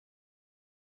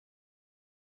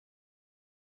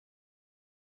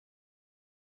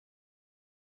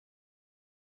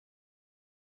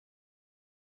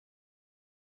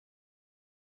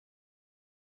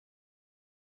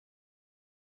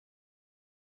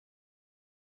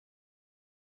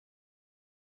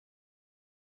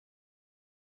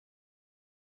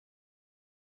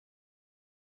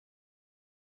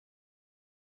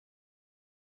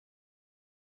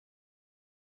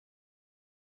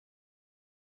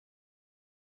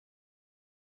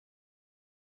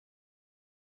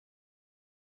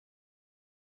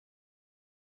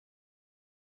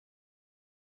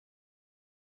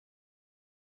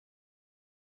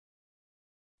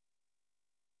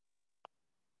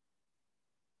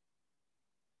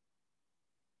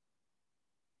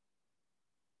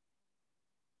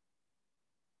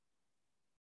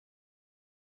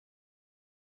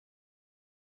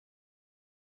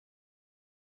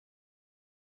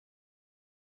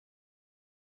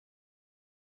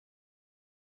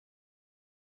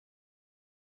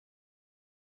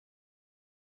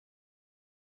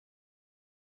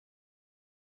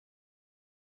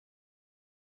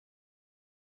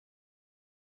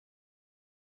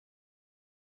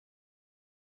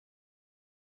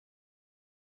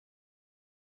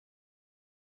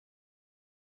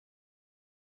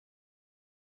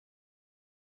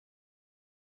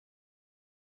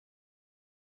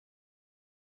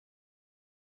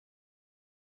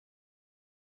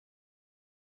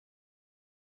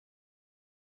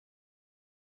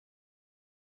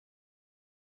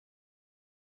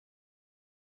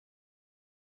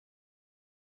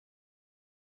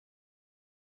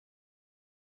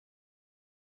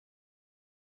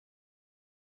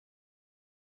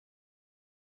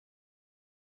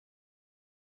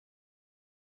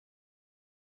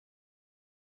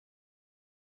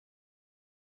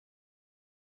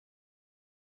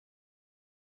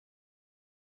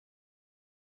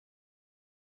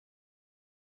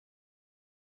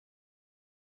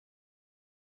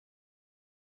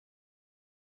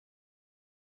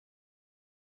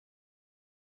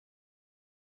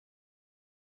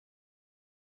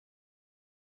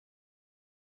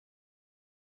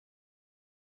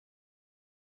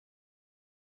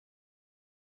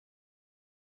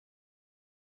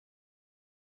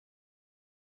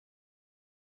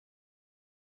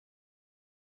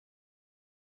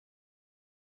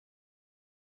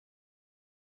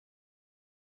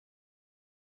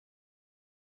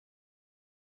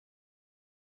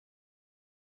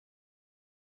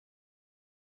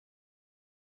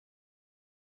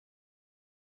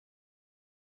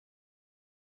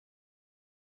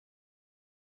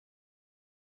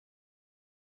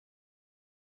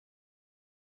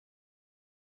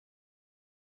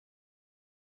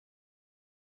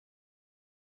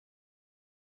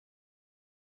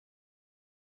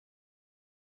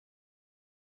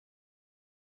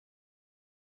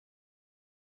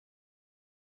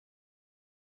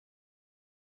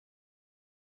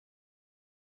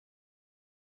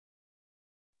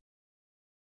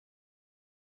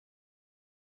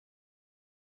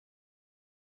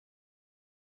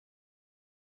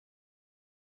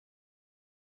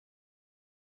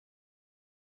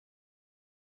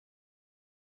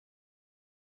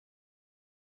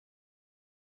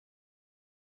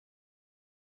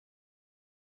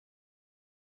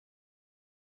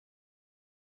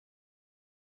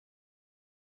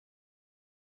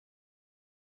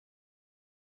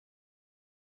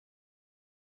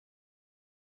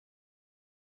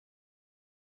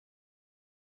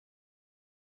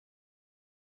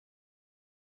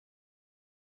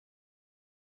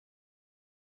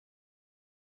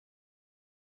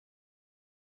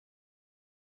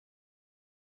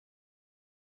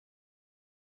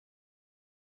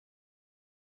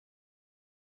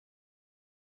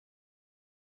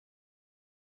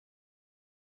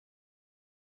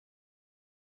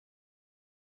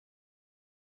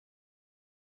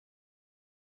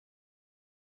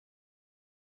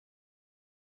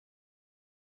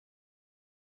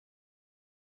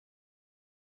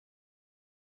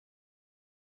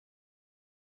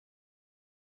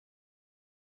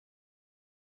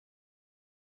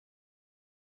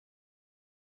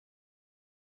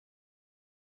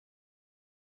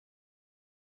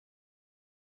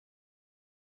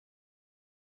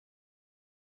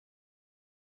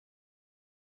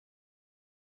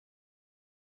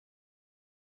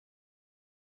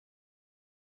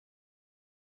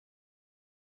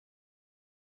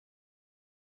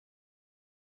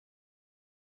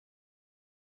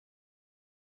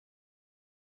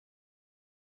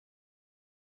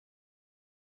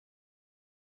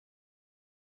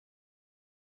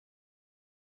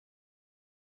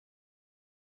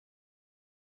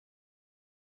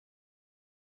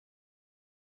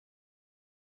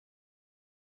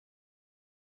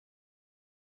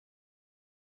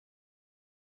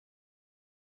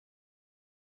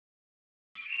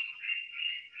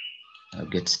I'll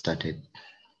get started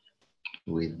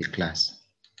with the class.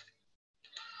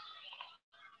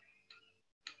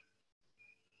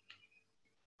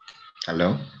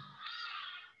 Hello?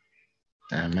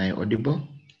 Am I audible?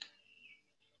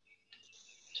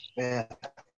 Yeah.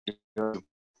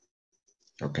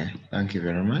 Okay, thank you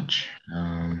very much.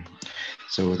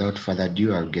 So without further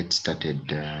ado, I'll get started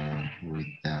with,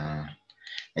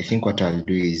 I think what I'll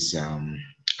do is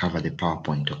cover the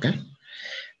PowerPoint, okay?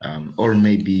 Or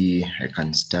maybe I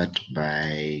can start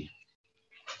by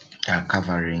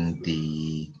covering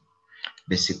the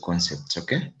basic concepts,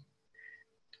 okay?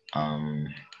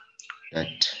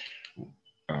 That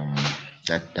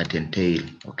entail,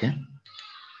 okay?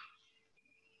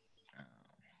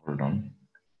 Hold on.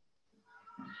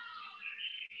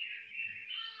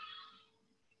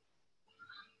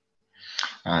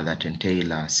 That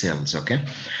entail sales, okay?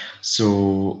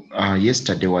 So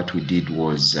yesterday what we did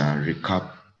was have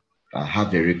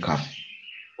a recap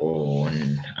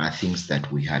on things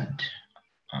that we had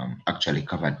actually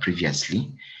covered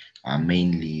previously,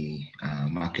 mainly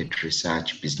market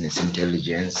research, business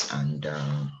intelligence, and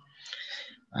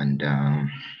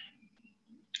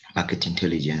market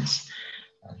intelligence.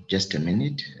 Just a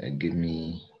minute, give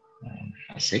me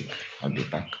a sec, I'll be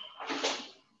back.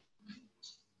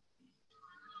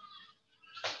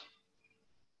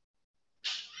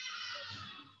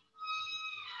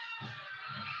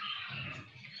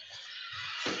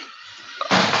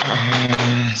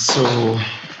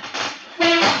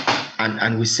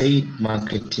 And we say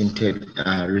market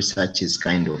research is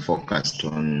kind of focused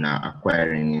on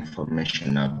acquiring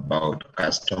information about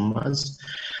customers,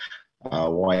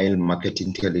 while market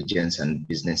intelligence and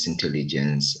business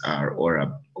intelligence are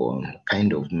all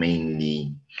kind of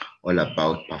mainly all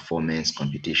about performance,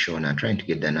 competition, and trying to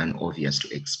get the non-obvious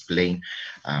to explain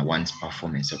one's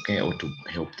performance, okay, or to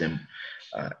help them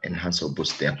enhance or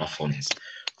boost their performance.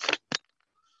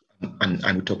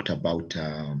 And we talked about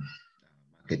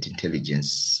market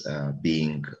intelligence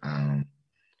being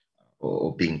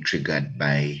triggered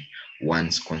by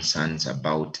one's concerns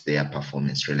about their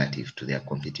performance relative to their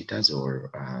competitors, or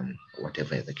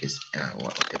whatever the case,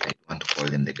 whatever you want to call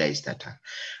them, the guys that are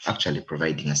actually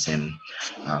providing the same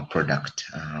product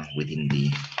within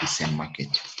the same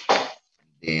market.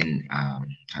 Then,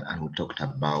 and we talked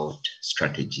about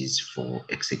strategies for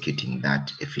executing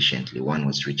that efficiently. One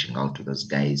was reaching out to those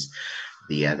guys.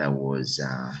 The other was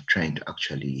trying to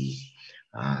actually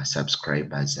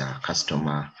subscribe as a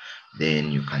customer.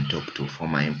 Then you can talk to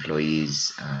former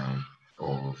employees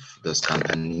of those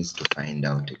companies to find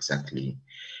out exactly,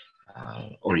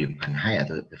 or you can hire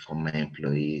the former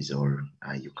employees, or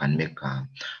you can make a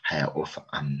higher offer,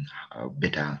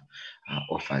 better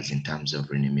offers in terms of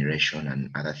remuneration and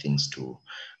other things to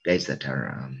guys that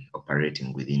are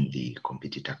operating within the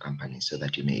competitor company, so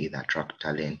that you may either attract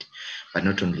talent, but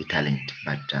not only talent,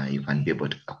 but you can be able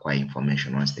to acquire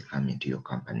information once they come into your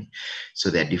company. So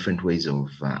there are different ways of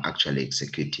actually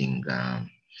executing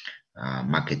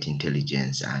market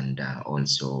intelligence and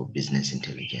also business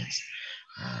intelligence.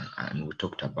 And we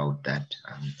talked about that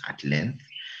at length.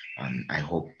 I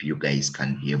hope you guys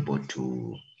can be able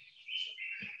to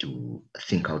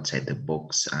think outside the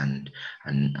box and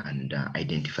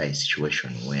identify a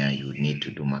situation where you need to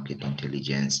do market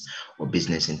intelligence or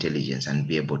business intelligence, and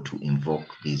be able to invoke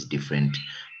these different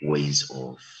ways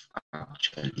of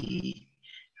actually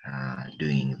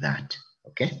doing that.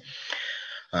 Okay.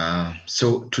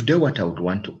 So today what I would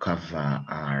want to cover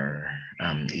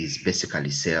is basically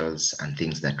sales and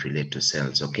things that relate to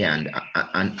sales, okay?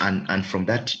 And from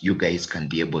that, you guys can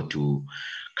be able to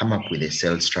come up with a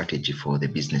sales strategy for the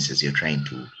businesses you're trying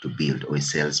to build, or a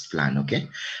sales plan, okay?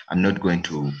 I'm not going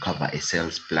to cover a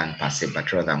sales plan per se,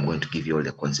 but rather I'm going to give you all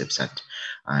the concepts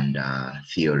and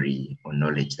theory or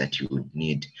knowledge that you would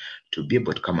need to be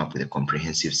able to come up with a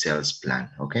comprehensive sales plan,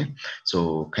 okay?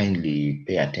 So kindly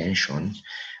pay attention.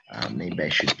 Maybe I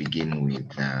should begin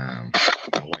with a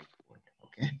whiteboard,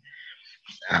 okay?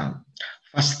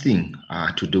 First thing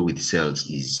to do with sales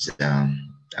is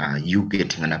you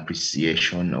getting an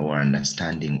appreciation or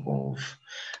understanding of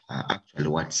actually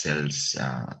what sales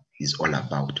is all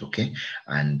about, okay?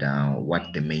 And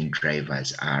what the main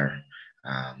drivers are,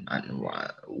 and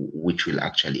which will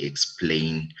actually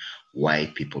explain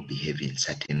why people behave in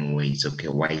certain ways, okay?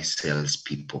 Why sales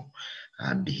people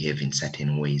behave in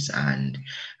certain ways, and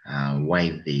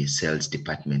why the sales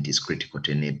department is critical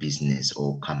to any business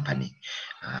or company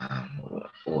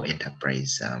or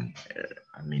enterprise.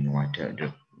 I mean,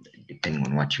 depending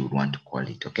on what you would want to call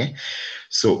it, okay?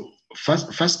 So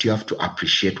first you have to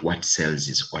appreciate what sales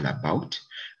is all about,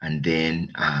 and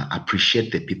then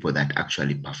appreciate the people that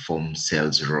actually perform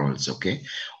sales roles, okay,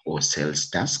 or sales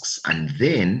tasks. And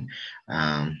then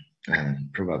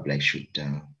probably I should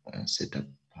set up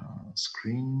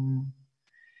screen.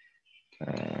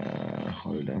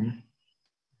 Hold on.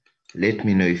 Let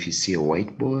me know if you see a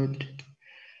whiteboard.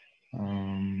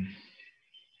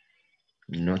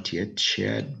 Not yet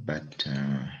shared, but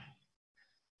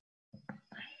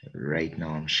right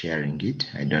now I'm sharing it.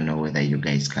 I don't know whether you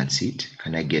guys can see it.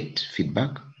 Can I get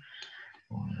feedback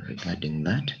regarding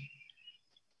that?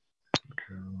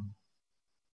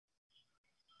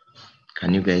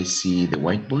 Can you guys see the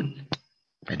whiteboard?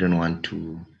 I don't want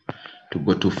to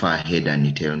go too far ahead and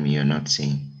you tell me you're not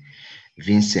seeing.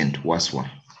 Vincent Waswa,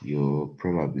 you're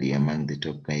probably among the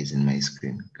top guys in my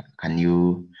screen. Can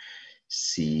you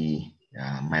see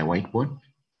my whiteboard?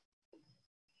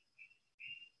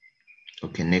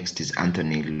 Okay, next is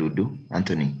Anthony Ludu.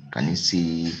 Anthony, can you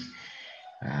see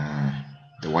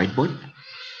the whiteboard?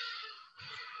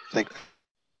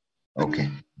 Okay.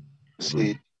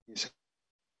 See it. Yes,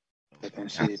 I can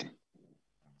see it.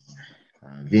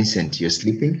 Vincent, you're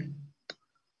sleeping?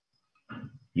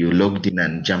 You logged in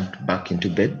and jumped back into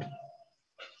bed?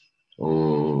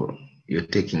 Or you're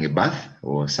taking a bath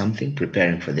or something,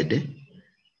 preparing for the day?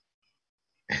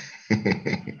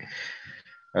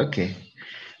 Okay.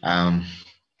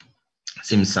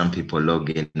 Seems some people log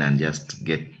in and just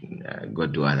go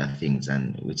do other things,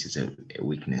 and which is a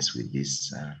weakness with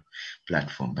this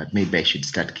platform. But maybe I should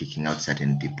start kicking out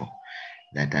certain people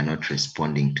that are not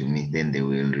responding to me. Then they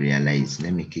will realize.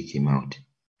 Let me kick him out.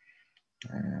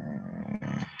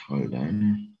 Hold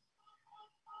on.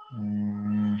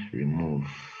 Remove.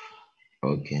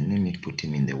 Okay, let me put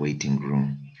him in the waiting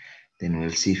room. Then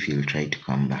we'll see if he'll try to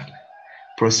come back.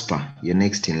 Prosper, you're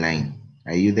next in line.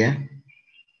 Are you there?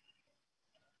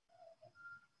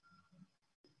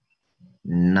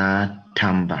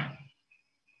 Natamba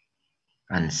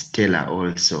and Stella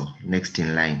also next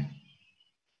in line.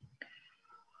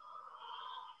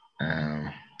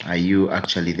 Are you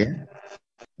actually there?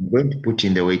 I'm going to put you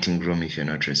in the waiting room if you're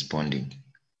not responding.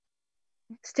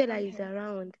 Stella is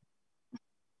around.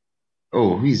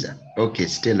 Oh, who is that? Okay,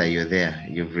 Stella, you're there.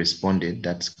 You've responded.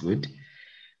 That's good.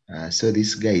 So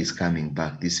this guy is coming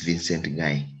back, this Vincent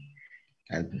guy.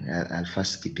 I'll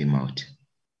first keep him out.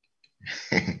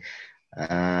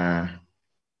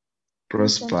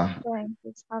 Prosper.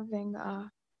 He's having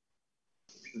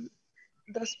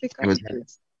the speaker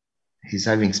issues. He's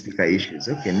having speaker issues.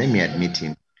 Okay, let me admit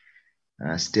him.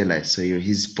 Stella, so you're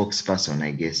his spokesperson,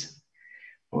 I guess.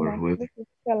 Or whoever. This is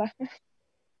Stella.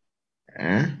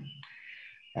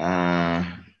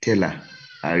 Taylor,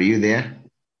 are you there?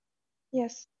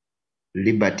 Yes.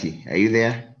 Liberty, are you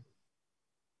there?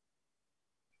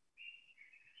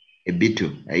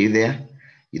 Ebitu, are you there?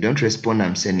 You don't respond,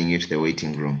 I'm sending you to the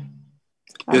waiting room.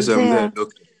 Yes, I'm there,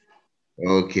 Doctor.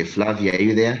 Okay, Flavia, are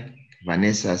you there?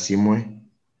 Vanessa Simwe?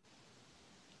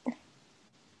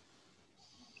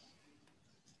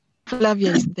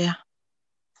 Flavia is there.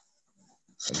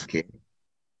 Okay.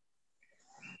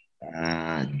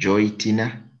 Joy,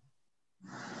 Tina?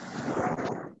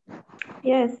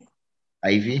 Yes.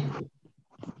 Ivy?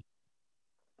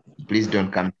 Please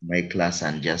don't come to my class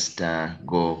and just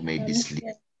go maybe sleep.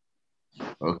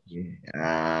 Okay.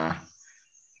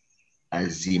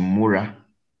 Azimura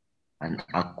and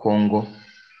Akongo.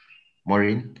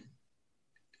 Maureen?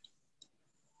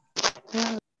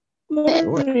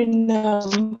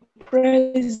 Maureen,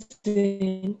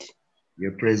 present.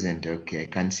 You're present, okay. I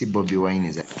can see Bobby Wine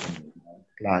is at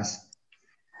class.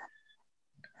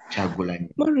 Chagulani.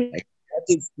 Maureen. That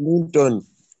is Clinton.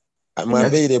 I'm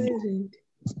available.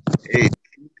 Hey,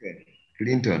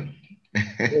 Clinton.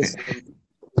 Yes.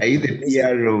 Are you the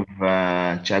PR of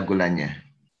Chagulanya?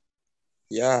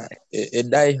 Yeah, a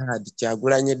diehard.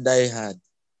 Chagulanya diehard.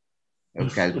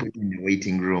 Okay, I'll put in the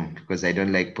waiting room because I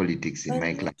don't like politics in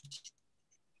my class.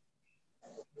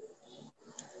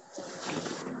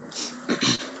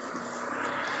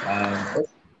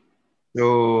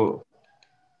 So,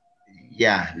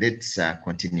 yeah, let's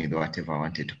continue with whatever I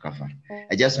wanted to cover.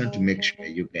 I just want to make sure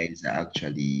you guys are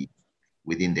actually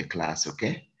within the class,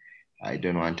 okay? I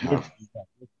don't want to have.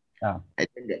 I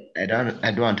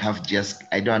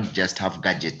don't just have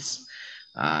gadgets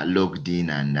logged in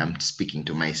and I'm speaking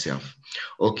to myself.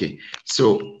 Okay,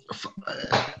 so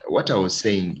what I was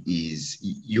saying is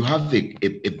you have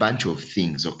a bunch of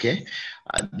things, okay?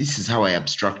 This is how I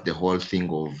abstract the whole thing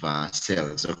of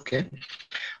sales, okay?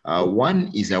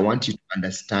 One is I want you to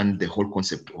understand the whole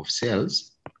concept of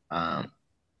sales,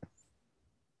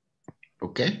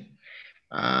 okay?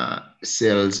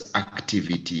 Sales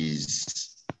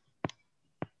activities,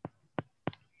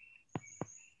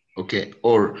 Okay,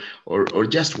 or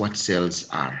just what sales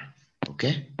are.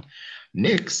 Okay.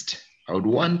 Next, I would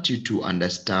want you to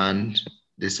understand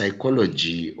the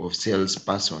psychology of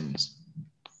salespersons.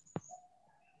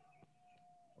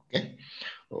 Okay,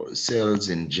 or sales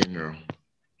in general.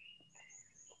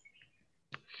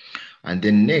 And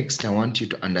then next, I want you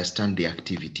to understand the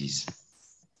activities.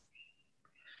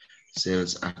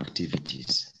 Sales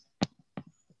activities.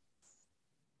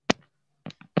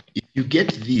 If you get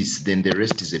this, then the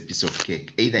rest is a piece of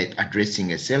cake, either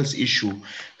addressing a sales issue,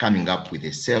 coming up with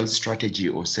a sales strategy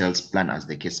or sales plan, as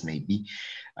the case may be,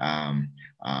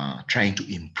 trying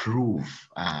to improve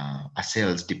a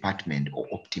sales department or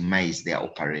optimize their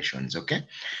operations, okay?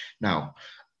 Now,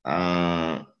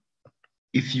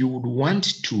 if you would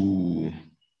want to,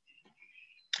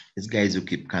 these guys who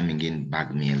keep coming in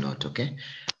bug me a lot, okay?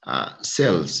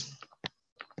 Sales.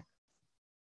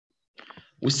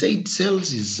 We said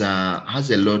sales is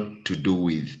has a lot to do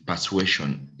with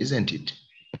persuasion, isn't it?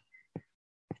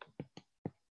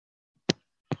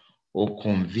 Or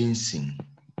convincing.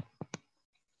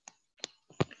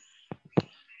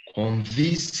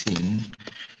 Convincing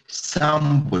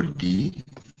somebody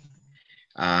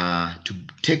to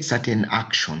take certain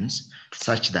actions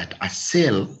such that a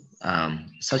sale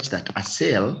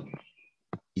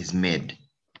is made.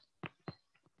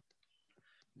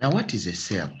 Now, what is a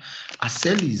sale? A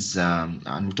sale is,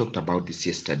 and we talked about this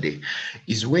yesterday,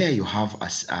 is where you have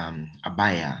a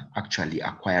buyer actually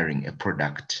acquiring a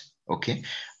product, okay?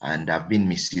 And I've been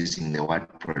misusing the word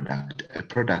product. A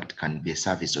product can be a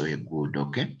service or a good,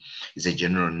 okay? It's a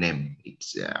general name.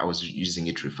 It's I was using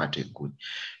it to refer to a good.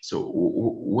 So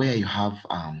where you have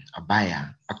a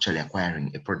buyer actually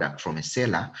acquiring a product from a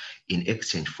seller in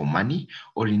exchange for money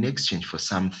or in exchange for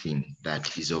something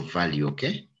that is of value,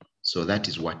 okay? So that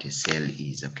is what a sale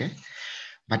is, okay?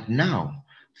 But now,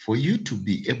 for you to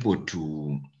be able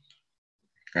to,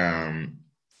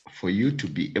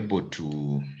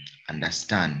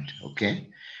 understand,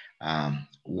 okay,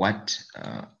 what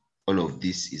all of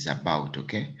this is about,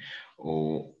 okay,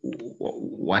 or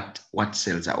what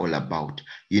sales are all about,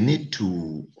 you need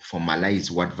to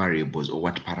formalize what variables or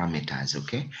what parameters,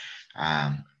 okay,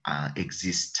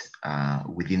 exist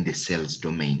within the sales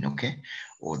domain, okay,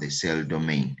 or the sale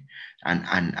domain.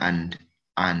 And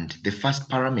the first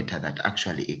parameter that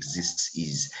actually exists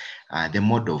is the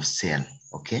mode of sale,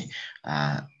 okay,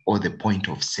 or the point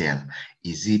of sale.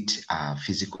 Is it a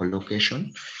physical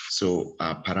location? So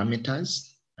parameters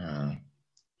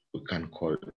we can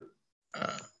call,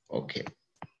 okay,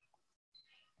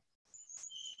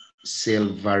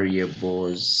 sale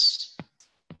variables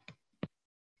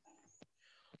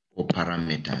or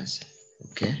parameters,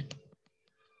 okay?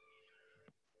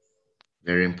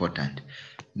 Very important.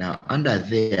 Now, under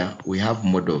there, we have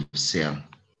mode of sale.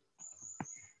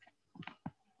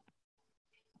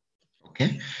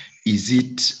 Okay. Is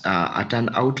it at an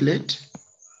outlet?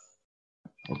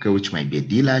 Okay, which might be a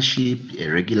dealership, a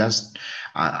regular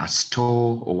a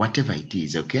store, or whatever it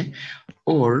is, okay?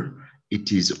 Or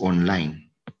it is online.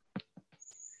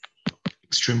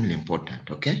 Extremely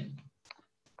important, okay?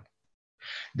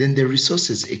 Then the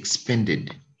resources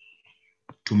expended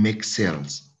to make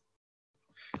sales.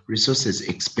 Resources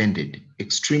expended,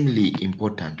 extremely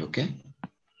important, okay?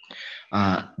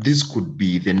 This could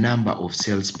be the number of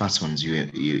salespersons you're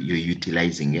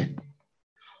utilizing, yeah?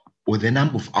 Or the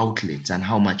number of outlets and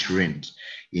how much rent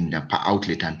in the per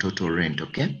outlet and total rent,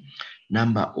 okay?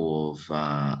 Number of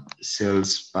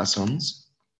salespersons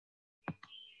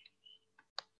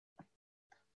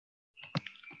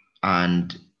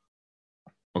and,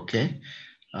 okay,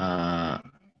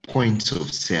 points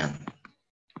of sale.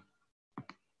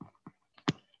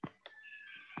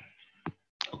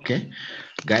 Okay,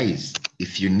 guys,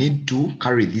 if you need to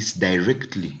carry this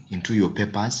directly into your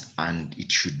papers, and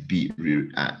it should be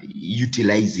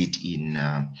utilize it in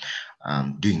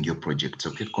doing your projects,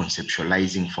 okay,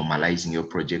 conceptualizing, formalizing your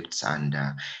projects, and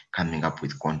coming up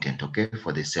with content, okay,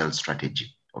 for the sales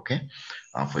strategy, okay,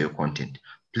 for your content.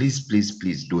 Please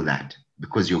do that,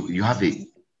 because you have a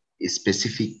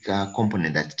specific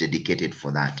component that's dedicated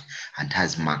for that and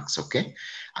has marks, okay?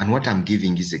 And what I'm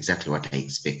giving is exactly what I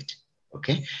expect,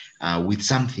 okay? With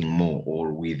something more,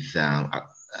 or with a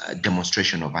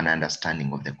demonstration of an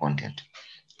understanding of the content,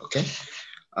 okay?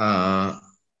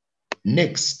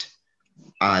 Next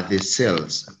are the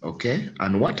sales, okay?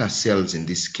 And what are sales in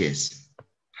this case?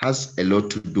 Has a lot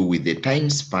to do with the time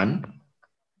span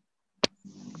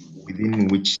within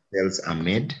which sales are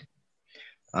made.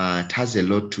 It has a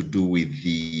lot to do with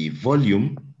the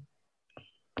volume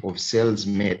of sales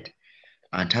made,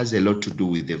 and it has a lot to do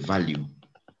with the value.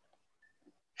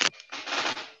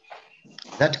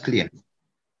 That clear?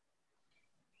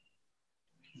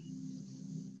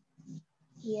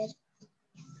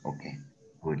 Okay,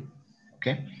 good.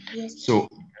 Okay, so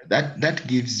that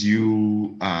gives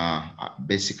you a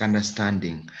basic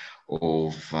understanding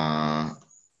of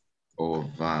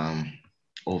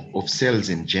of sales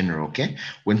in general. Okay,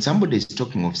 when somebody is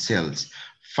talking of sales,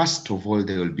 first of all,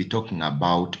 they will be talking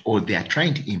about, or they are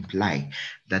trying to imply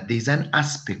that there's an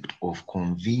aspect of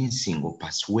convincing or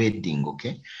persuading.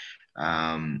 Okay,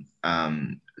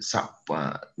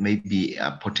 maybe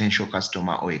a potential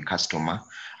customer or a customer,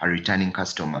 a returning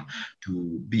customer,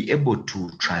 to be able to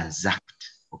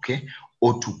transact, okay,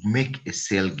 or to make a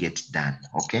sale get done,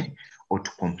 okay, or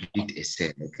to complete a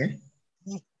sale, okay.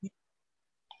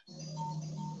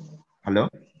 Hello?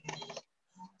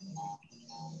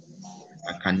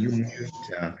 Can you mute?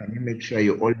 Can you make sure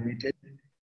you're all muted?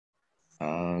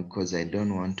 Because I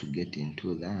don't want to get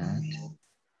into that.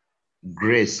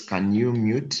 Grace, can you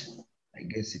mute? I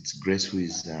guess it's Grace who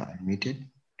is muted.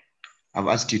 I've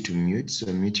asked you to mute,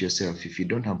 so mute yourself. If you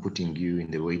don't, I'm putting you in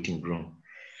the waiting room.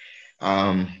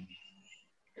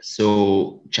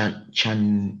 So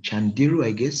Chandiru,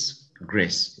 I guess,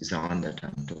 Grace is the one that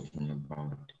I'm talking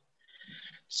about.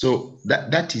 So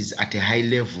that is at a high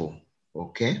level,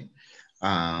 okay?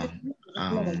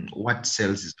 What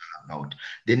sales is about.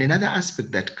 Then another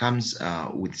aspect that comes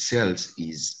with sales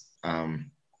is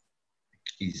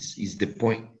the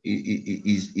point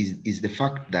is the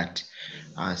fact that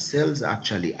sales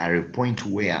actually are a point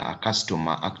where a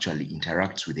customer actually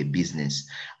interacts with the business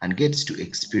and gets to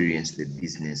experience the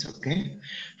business. Okay,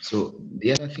 so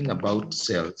the other thing about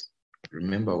sales,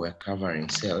 remember we're covering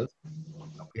sales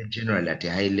in general at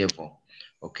a high level.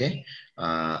 Okay,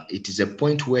 it is a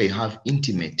point where you have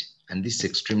intimate, and this is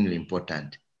extremely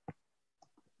important,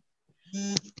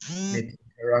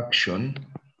 interaction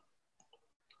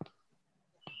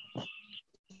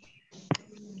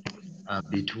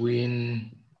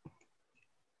between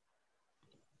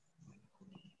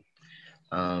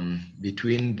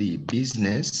the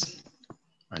business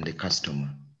and the customer.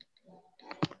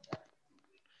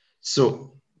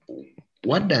 So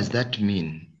what does that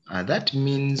mean? That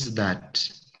means that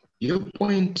your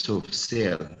point of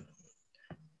sale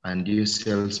and your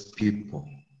salespeople,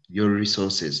 your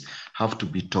resources have to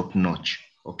be top notch,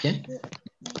 okay?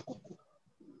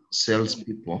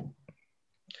 Salespeople,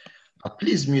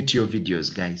 please mute your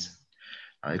videos, guys,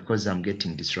 because I'm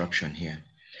getting disruption here.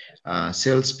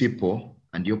 Salespeople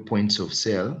and your points of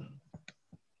sale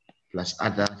plus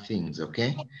other things,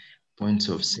 okay? Points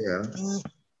of sale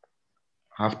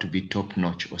have to be top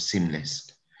notch or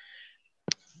seamless.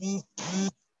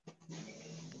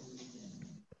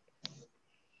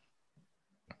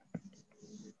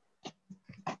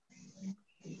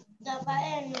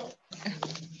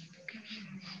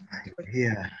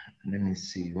 Here, let me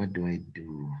see, what do I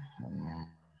do?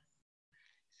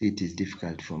 It is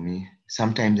difficult for me.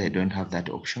 Sometimes I don't have that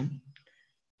option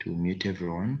to mute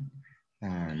everyone,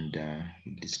 and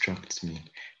it distracts me.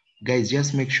 Guys,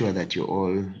 just make sure that you're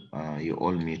all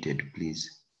muted,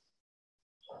 please.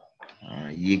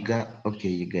 Yiga, okay,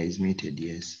 you guys muted,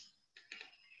 yes.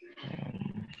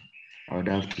 I would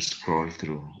have to scroll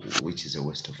through, which is a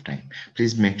waste of time.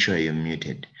 Please make sure you're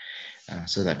muted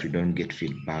so that we don't get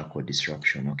feedback or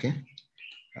disruption, okay?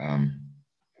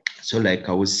 So like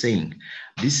I was saying,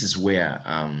 this is where,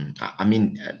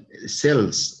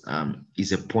 sales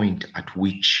is a point at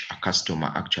which a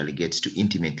customer actually gets to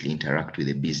intimately interact with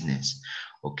the business,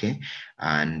 okay?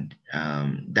 And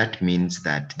that means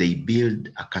that they build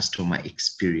a customer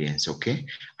experience, okay,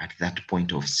 at that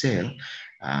point of sale,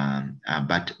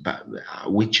 but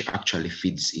which actually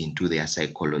feeds into their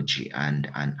psychology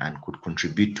and could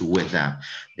contribute to whether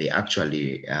they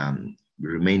actually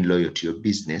remain loyal to your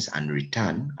business and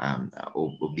return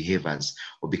or behave as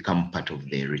or become part of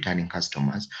the returning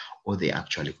customers, or they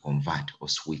actually convert or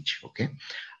switch, okay,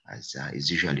 as is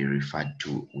usually referred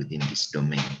to within this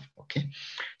domain, okay?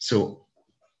 So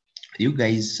you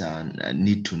guys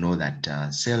need to know that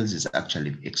sales is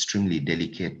actually extremely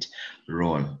delicate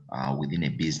role within a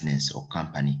business or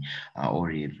company,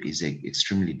 or is an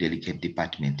extremely delicate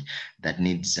department that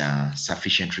needs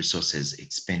sufficient resources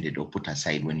expended or put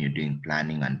aside when you're doing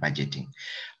planning and budgeting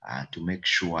to make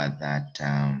sure that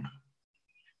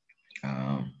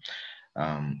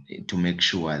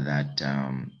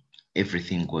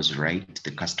everything goes right,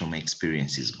 the customer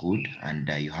experience is good, and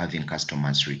you're having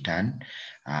customers return,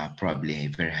 probably a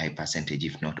very high percentage,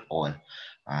 if not all,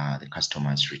 the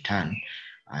customers return,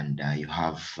 and you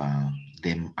have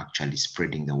them actually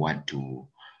spreading the word to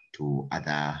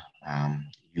other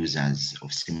users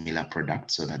of similar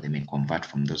products so that they may convert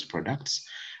from those products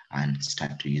and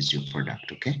start to use your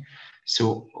product, okay?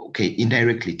 So, okay,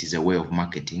 indirectly it is a way of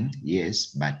marketing, yes,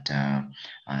 but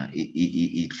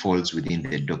it falls within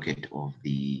the docket of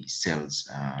the sales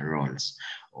roles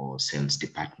or sales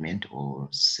department or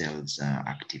sales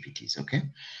activities, okay?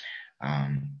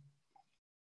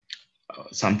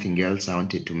 Something else I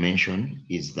wanted to mention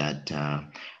is that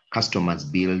customers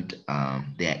build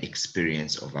their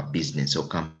experience of a business or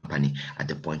company at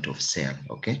the point of sale.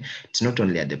 Okay, it's not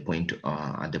only at the point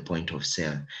of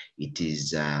sale; it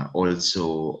is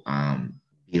also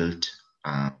built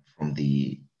from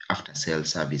the after sale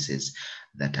services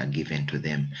that are given to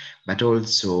them, but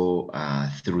also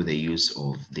through the use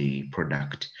of the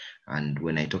product. And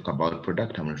when I talk about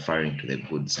product, I'm referring to the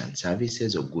goods and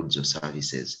services or goods or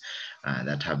services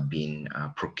that have been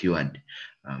procured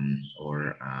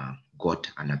or got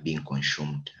and are being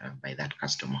consumed by that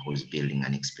customer who's building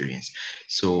an experience.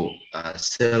 So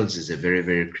sales is a very,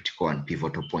 very critical and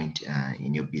pivotal point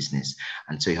in your business.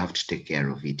 And so you have to take care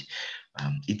of it.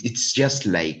 It's just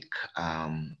like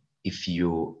if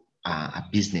you are a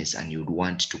business and you'd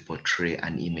want to portray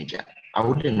an image. I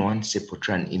wouldn't want to say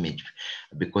portray an image,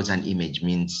 because an image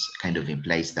means kind of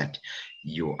implies that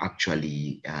you're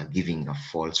actually giving a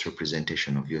false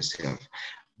representation of yourself.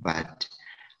 But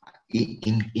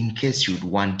in case you'd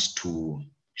want to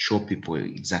show people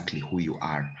exactly who you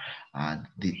are,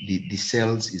 the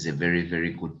sales is a very,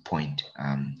 very good point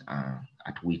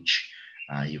at which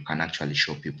you can actually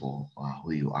show people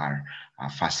who you are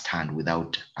firsthand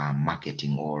without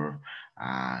marketing or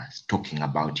talking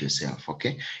about yourself.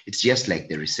 Okay, it's just like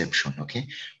the reception. Okay,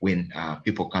 when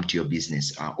people come to your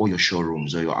business or your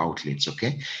showrooms or your outlets.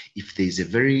 Okay, if there's a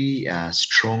very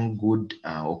strong, good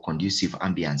or conducive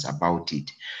ambience about it,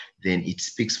 then it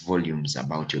speaks volumes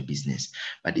about your business.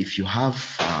 But if you have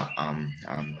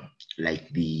like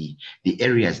the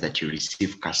areas that you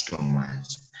receive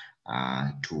customers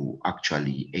to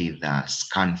actually either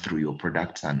scan through your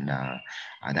products and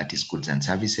that is goods and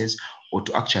services, or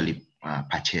to actually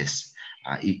purchase.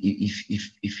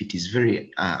 If it is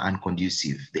very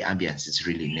unconducive, the ambience is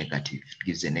really negative, it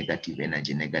gives a negative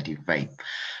energy, negative vibe,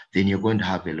 then you're going to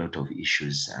have a lot of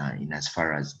issues in as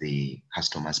far as the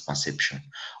customer's perception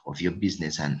of your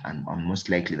business, and most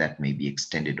likely that may be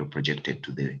extended or projected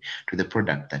to the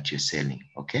product that you're selling.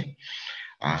 Okay.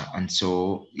 And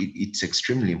so it's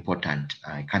extremely important.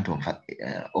 I can't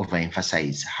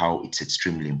overemphasize how it's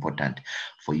extremely important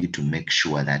for you to make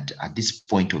sure that at this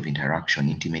point of interaction,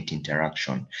 intimate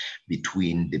interaction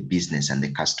between the business and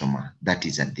the customer, that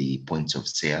is at the points of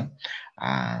sale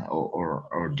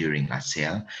or during a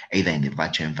sale, either in the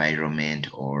virtual environment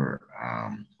or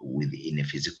within a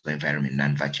physical environment,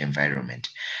 non-virtual environment,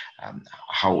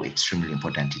 how extremely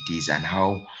important it is, and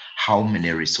how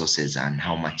many resources and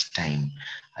how much time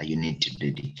you need to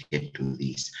dedicate to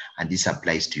this. And this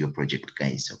applies to your project,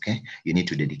 guys. Okay, you need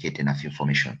to dedicate enough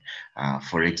information.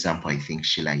 For example, I think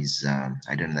Sheila is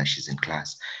I don't know that she's in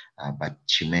class, but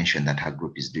she mentioned that her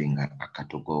group is doing a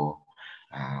Katogo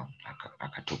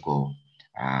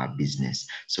business.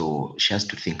 So she has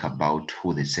to think about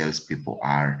who the salespeople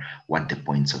are, what the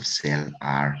points of sale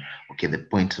are. Okay, the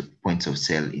points of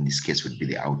sale in this case would be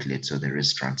the outlets or the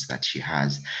restaurants that she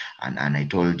has. And I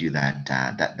told you that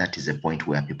that is a point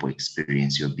where people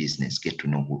experience your business, get to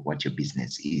know what your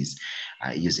business is,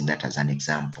 using that as an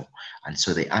example. And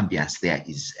so the ambience there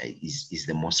is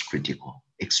the most critical,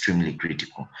 extremely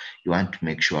critical. You want to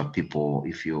make sure people,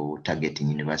 if you're targeting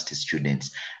university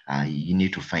students, you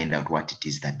need to find out what it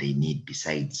is that they need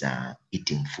besides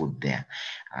eating food there.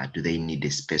 Do they need a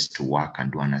space to work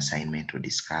and do an assignment or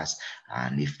discuss?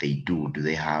 And if they do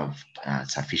they have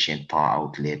sufficient power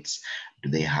outlets? Do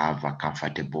they have a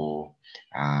comfortable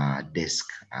desk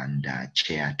and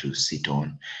chair to sit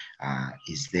on?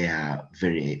 Is there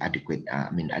very adequate,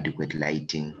 adequate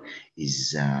lighting?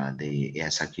 Is the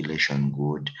air circulation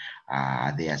good?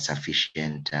 Are there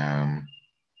sufficient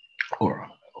or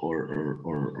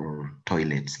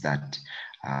toilets that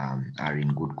are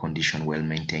in good condition, well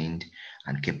maintained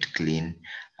and kept clean?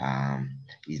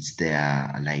 Is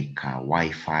there like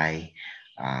Wi-Fi?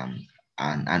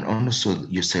 And also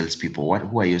your salespeople.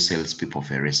 Who are your salespeople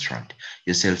for a restaurant?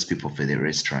 Your salespeople for the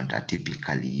restaurant are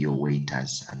typically your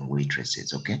waiters and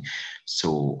waitresses. Okay,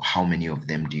 so how many of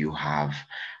them do you have?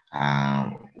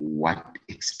 What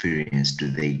experience do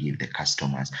they give the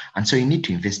customers? And so you need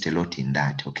to invest a lot in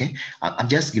that. Okay, I'm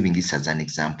just giving this as an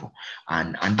example,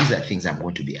 and these are things I'm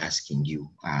going to be asking you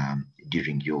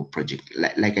during your project.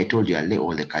 Like I told you, I'll lay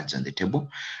all the cards on the table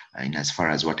in as far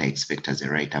as what I expect as a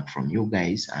write-up from you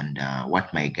guys, and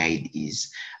what my guide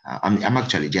is. I'm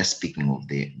actually just speaking of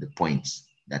the points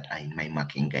that are in my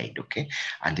marking guide. Okay,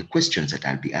 and the questions that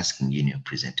I'll be asking you in your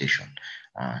presentation.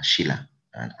 Sheila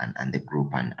and the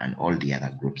group and all the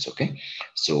other groups. Okay,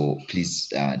 so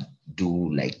please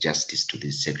do like justice to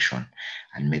this section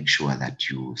and make sure that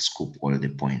you scoop all the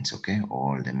points. Okay,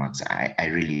 all the marks. I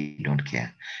really don't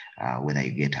care whether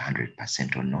you get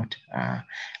 100% or not.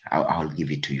 I'll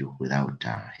give it to you without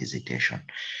hesitation.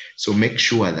 So make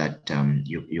sure that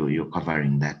you're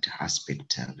covering that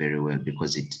aspect very well,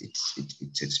 because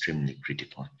it's extremely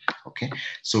critical. Okay,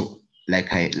 so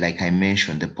like I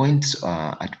mentioned, the points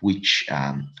at which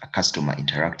a customer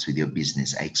interacts with your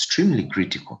business are extremely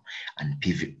critical and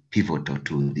pivotal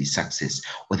to the success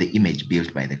or the image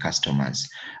built by the customers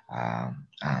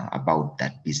about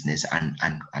that business and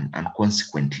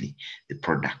consequently the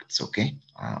products, okay,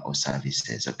 or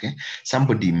services. Okay,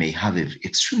 somebody may have an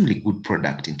extremely good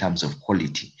product in terms of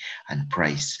quality and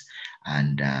price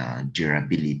and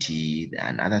durability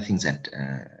and other things that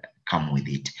come with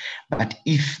it. But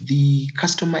if the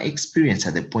customer experience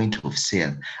at the point of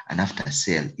sale and after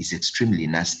sale is extremely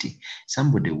nasty,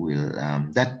 somebody will,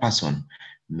 that person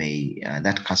may,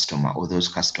 that customer or those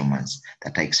customers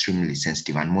that are extremely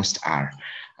sensitive, and most are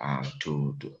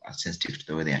sensitive to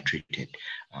the way they are treated,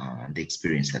 the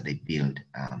experience that they build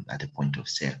at the point of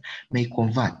sale, may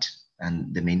convert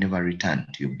and they may never return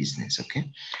to your business.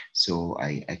 Okay, so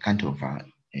I can't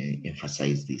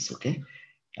emphasize this. Okay,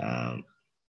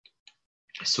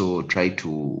 so try to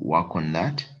work on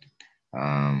that.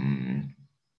 I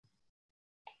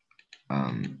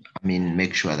mean,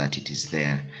 make sure that it is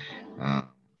there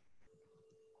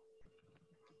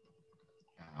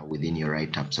within your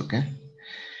write-ups. Okay,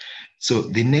 so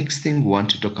the next thing we want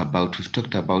to talk about, we've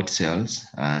talked about sales.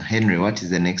 Henry, what is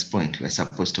the next point we're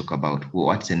supposed to talk about?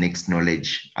 What's the next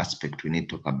knowledge aspect we need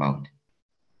to talk about?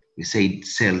 We said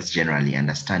sales generally,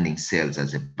 understanding sales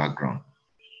as a background.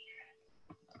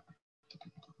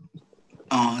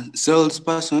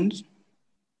 Salespersons.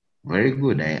 Very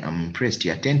good. I am impressed.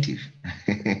 You're attentive.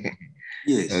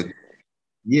 Yes. Okay.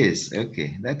 Yes.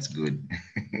 Okay. That's good.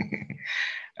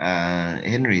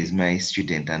 Henry is my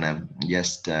student, and I'm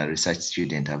just a research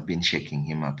student. I've been shaking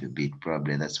him up a bit.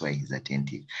 Probably that's why he's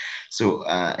attentive. So,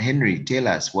 Henry, tell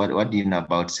us what do you know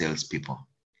about salespeople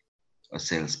or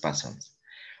salespersons,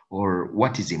 or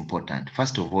what is important?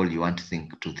 First of all, you want to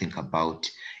think about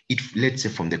it. Let's say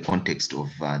from the context of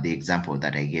the example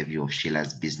that I gave you of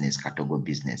Sheila's business, Katogo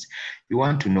business. You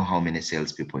want to know how many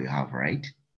salespeople you have, right?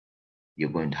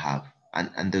 You're going to have,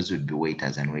 and those would be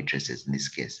waiters and waitresses in this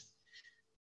case,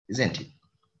 isn't it?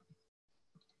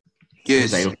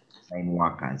 Yes. Those are your frontline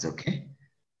workers, okay?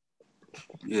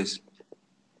 Yes.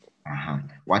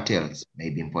 What else may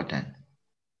be important?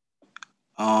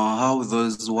 How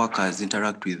those workers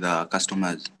interact with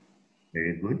customers.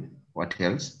 Very good. What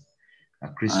else?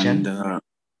 Christian? And,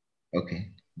 okay,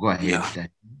 go ahead.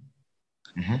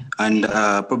 Yeah. And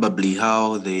probably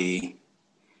how they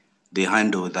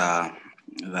handle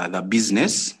the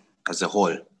business as a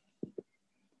whole.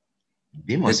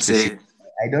 Be more specific.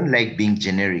 I don't like being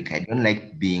generic. I don't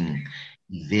like being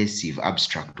evasive,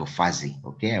 abstract, or fuzzy.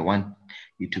 Okay, I want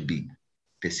you to be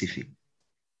specific.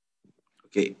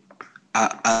 Okay,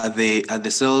 are the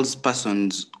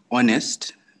salespersons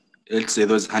honest? Let's say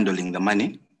those handling the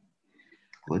money.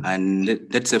 Good. And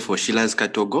let's say for Sheila's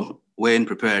Katogo, when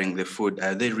preparing the food,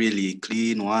 are they really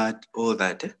clean? What all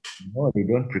that? No, they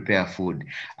don't prepare food.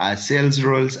 Sales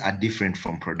roles are different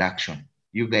from production.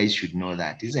 You guys should know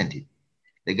that, isn't it?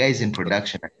 The guys in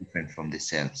production are different from the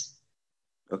sales.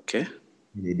 Okay.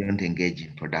 They don't engage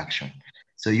in production.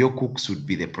 So your cooks would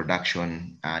be the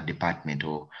production department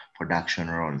or production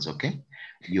roles, okay?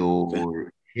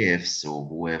 Your chefs or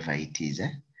whoever it is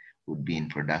would be in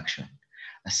production.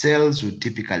 Sales would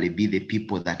typically be the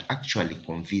people that actually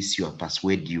convince you or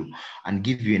persuade you and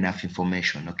give you enough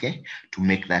information, okay, to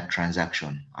make that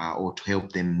transaction or to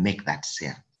help them make that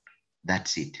sale.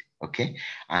 That's it, okay?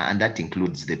 And that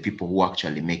includes the people who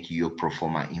actually make you your pro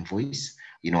forma invoice.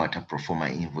 You know what a pro forma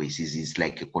invoice is? It's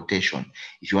like a quotation.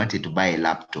 If you wanted to buy a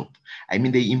laptop, I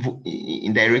mean, they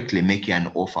indirectly make you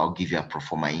an offer. I'll give you a pro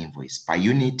forma invoice. Per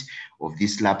unit of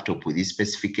this laptop with these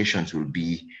specifications will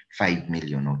be 5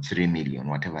 million or 3 million,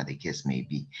 whatever the case may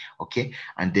be, okay?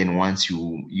 And then once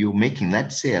you're making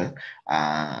that sale,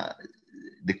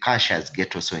 the cashiers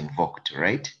get also invoked,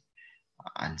 right?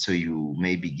 And so you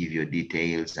maybe give your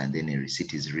details and then a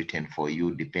receipt is written for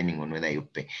you, depending on whether you're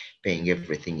paying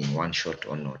everything in one shot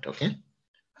or not, okay?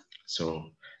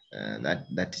 So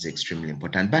that is extremely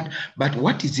important. But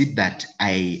what is it that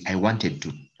I wanted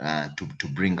to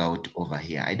bring out over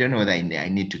here? I don't know whether I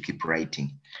need to keep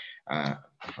writing.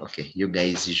 Okay, you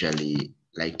guys usually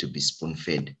like to be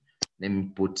spoon-fed. Let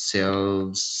me put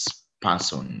sales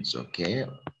persons, okay?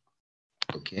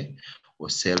 Okay. or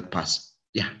salesperson,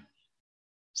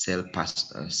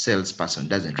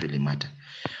 doesn't really matter.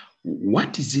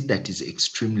 What is it that is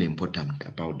extremely important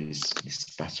about this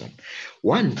person?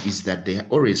 One is that they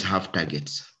always have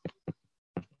targets.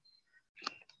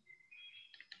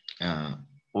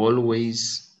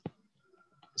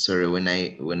 Sorry,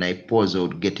 when I pause, I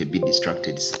would get a bit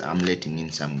distracted. I'm letting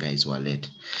in some guys who are late.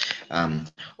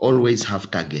 Always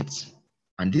have targets,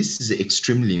 and this is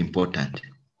extremely important.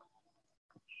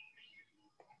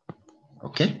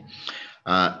 Okay,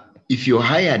 if you're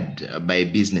hired by a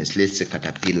business, let's say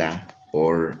Caterpillar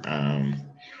or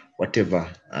whatever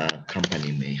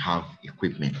company may have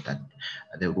equipment that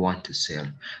they would want to sell,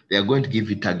 they are going to give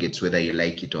you targets whether you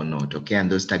like it or not. Okay,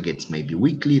 and those targets may be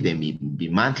weekly, they may be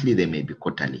monthly, they may be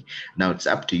quarterly. Now it's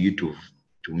up to you to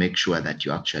make sure that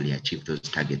you actually achieve those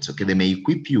targets. Okay, they may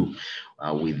equip you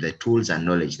with the tools and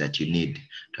knowledge that you need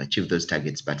to achieve those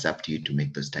targets, but it's up to you to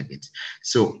make those targets.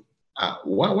 So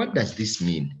what does this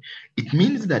mean? It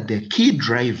means that the key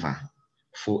driver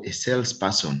for a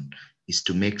salesperson is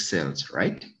to make sales,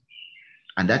 right?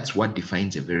 And that's what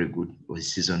defines a very good or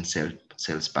seasoned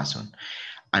salesperson.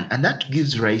 And that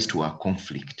gives rise to a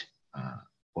conflict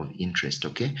of interest,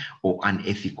 okay, or an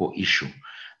ethical issue.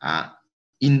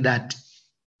 In that,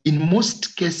 in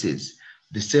most cases,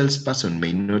 the salesperson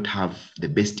may not have the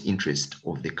best interest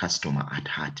of the customer at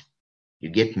heart. You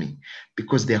get me?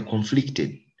 Because they are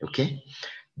conflicted, okay?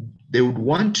 They would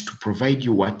want to provide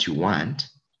you what you want,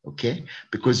 okay?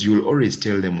 Because you'll always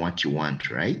tell them what you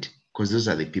want, right? Because those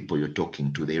are the people you're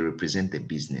talking to. They represent the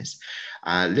business.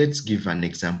 Let's give an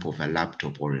example of a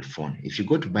laptop or a phone. If you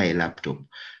go to buy a laptop,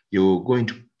 you're going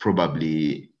to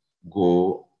probably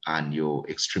go and you're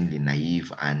extremely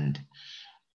naive and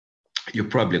you're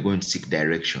probably going to seek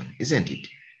direction, isn't it?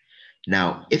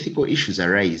 Now, ethical issues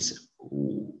arise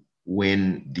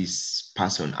when this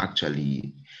person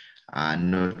actually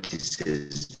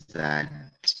notices that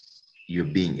you're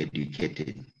being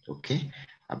educated, okay,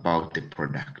 about the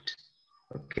product,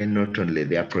 okay, not only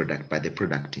their product, but the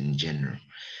product in general.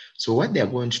 So what they're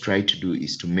going to try to do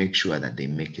is to make sure that they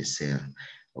make a sale,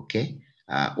 okay,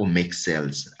 or make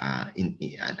sales, and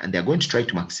they're going to try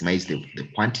to maximize the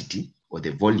quantity or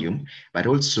the volume, but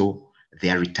also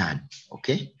their return,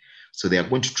 okay? So they are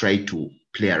going to try to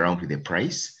play around with the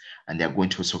price, and they're going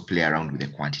to also play around with the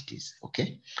quantities,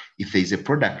 okay? If there is a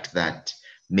product that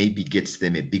maybe gets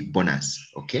them a big bonus,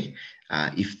 okay?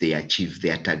 If they achieve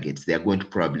their targets, they are going to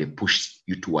probably push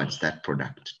you towards that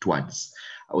product,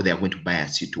 or they are going to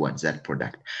bias you towards that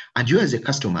product. And you as a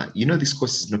customer, you know, this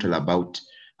course is not all about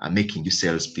making you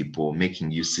salespeople, making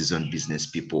you seasoned business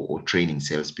people, or training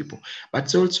salespeople, but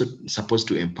it's also supposed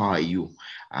to empower you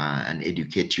and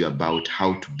educate you about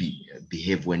how to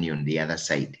behave when you're on the other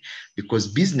side. Because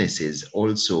businesses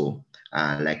also,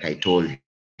 like I told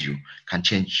you, can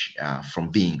change from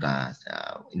being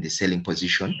in the selling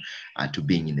position to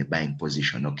being in the buying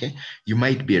position, okay? You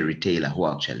might be a retailer who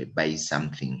actually buys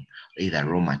something, either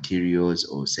raw materials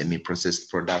or semi-processed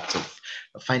products,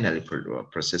 or finally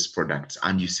processed products,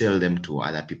 and you sell them to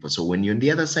other people. So when you're on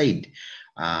the other side,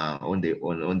 on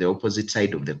the opposite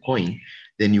side of the coin,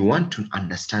 then you want to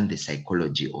understand the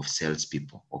psychology of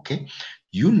salespeople, okay?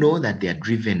 You know that they are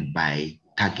driven by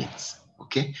targets,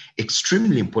 okay?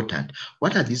 Extremely important.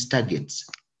 What are these targets?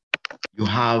 You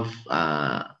have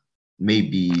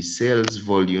maybe sales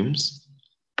volumes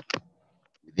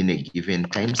within a given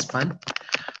time span,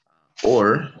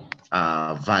 or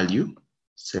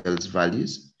sales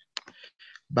values,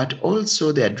 but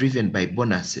also they are driven by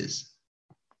bonuses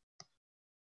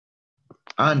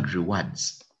and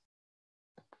rewards.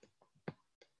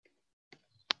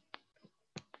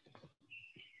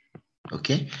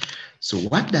 Okay, so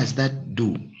what does that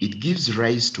do? It gives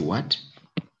rise to what?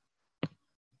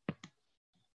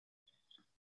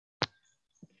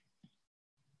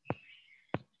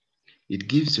 It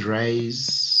gives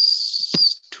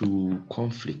rise to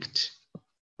conflict.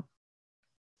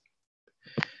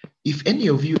 If any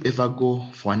of you ever go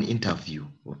for an interview,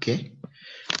 okay,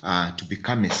 to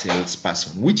become a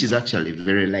salesperson, which is actually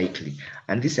very likely,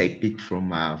 and this I picked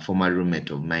from a former roommate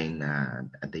of mine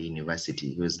at the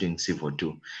university. He was doing civil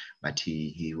too, but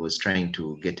he was trying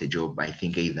to get a job, I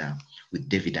think either with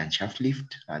David and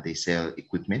Shaftlift. They sell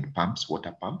equipment, pumps,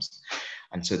 water pumps.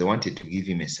 And so they wanted to give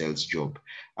him a sales job.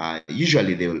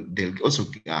 Usually they'll also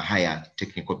hire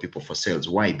technical people for sales.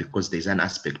 Why? Because there's an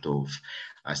aspect of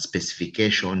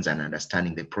specifications and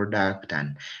understanding the product,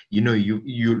 and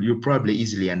you probably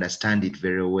easily understand it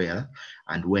very well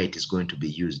and where it is going to be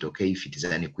used, okay, if it is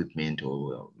an equipment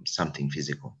or something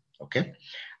physical, okay?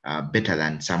 Better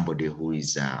than somebody who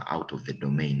is out of the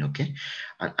domain, okay?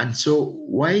 And so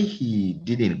why he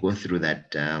didn't go through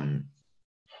that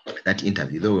that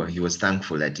interview, though he was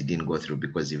thankful that he didn't go through,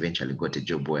 because he eventually got a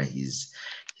job where he's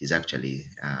actually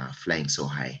flying so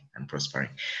high and prospering.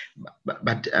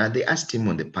 But they asked him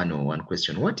on the panel one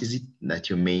question: what is it that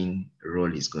your main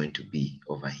role is going to be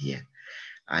over here?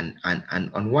 And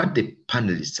on what the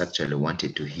panelists actually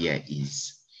wanted to hear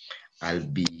is, I'll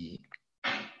be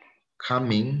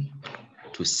coming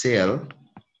to sell,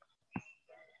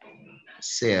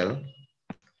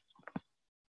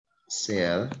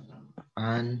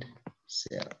 and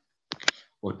sell,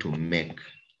 or to make,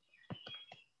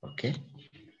 okay?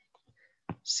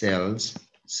 Sells,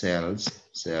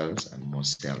 and more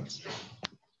sales,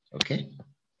 okay?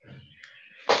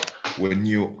 When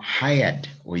you're hired,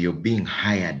 or you're being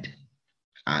hired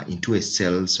into a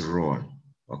sales role,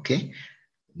 okay?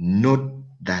 Note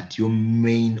that your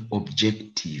main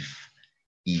objective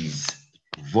is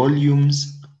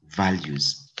volumes,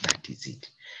 values, that is it.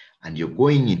 And you're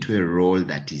going into a role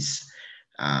that is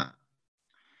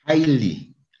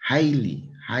highly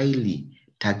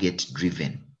target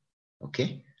driven,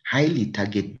 okay? Highly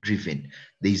target driven.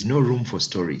 There is no room for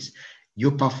stories.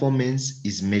 Your performance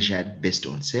is measured based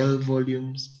on sale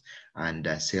volumes and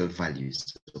sale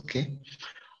values, okay?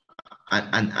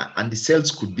 And the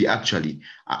sales could be actually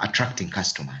attracting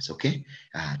customers, okay,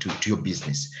 to your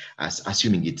business,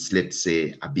 assuming it's, let's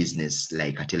say, a business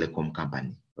like a telecom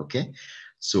company, okay?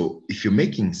 So if you're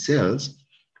making sales,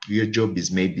 your job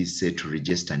is maybe, say, to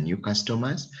register new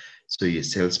customers. So your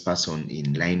salesperson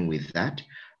in line with that.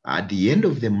 At the end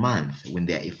of the month, when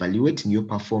they're evaluating your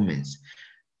performance,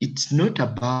 it's not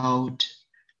about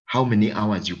how many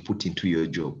hours you put into your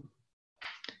job.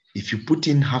 If you put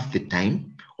in half the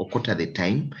time or quarter the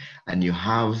time, and you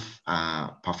have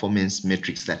performance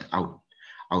metrics that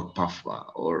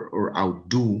outperform or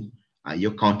outdo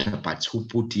your counterparts who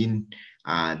put in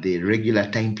the regular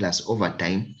time plus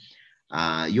overtime,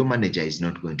 your manager is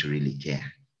not going to really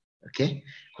care, okay?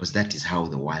 Because that is how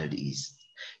the world is.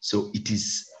 So it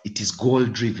is goal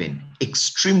driven,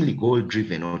 extremely goal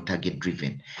driven or target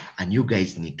driven, and you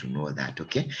guys need to know that,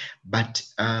 okay? But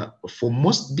for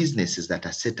most businesses that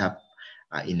are set up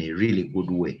in a really good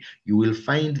way, you will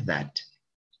find that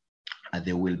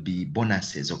there will be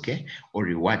bonuses, okay, or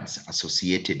rewards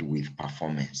associated with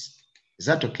performance. Is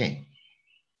that okay?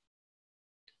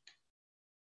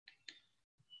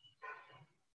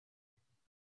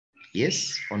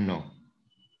 Yes or no?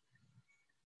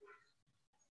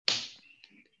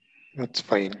 That's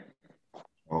fine.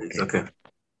 Okay. It's okay.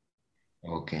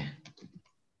 Okay.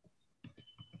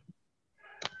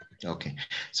 Okay.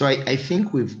 So I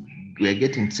think we're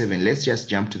getting 7. Let's just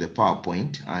jump to the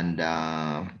PowerPoint and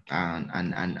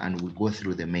we'll go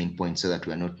through the main points so that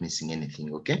we're not missing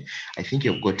anything. Okay. I think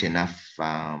you've got enough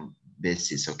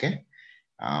basis, okay,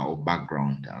 or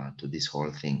background to this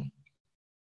whole thing.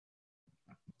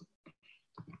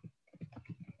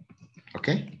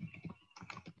 Okay.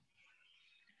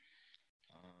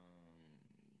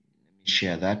 Let me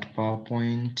share that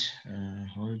PowerPoint.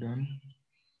 Hold on.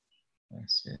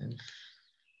 Myself.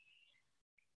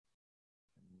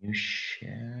 New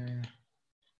share.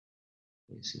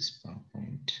 This is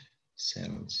PowerPoint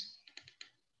cells.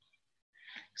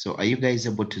 So are you guys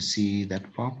able to see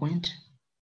that PowerPoint?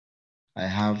 I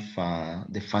have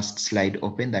the first slide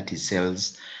open, that is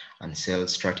sales and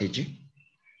sales strategy.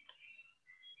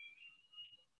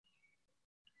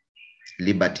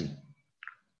 Liberty.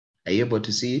 Are you able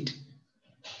to see it?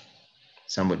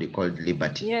 Somebody called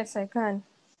Liberty. Yes, I can.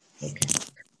 Okay.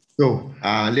 So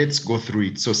let's go through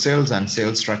it. So sales and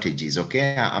sales strategies,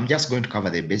 okay? I'm just going to cover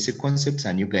the basic concepts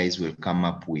and you guys will come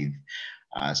up with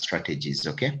strategies,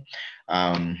 okay?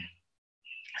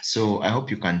 So I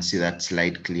hope you can see that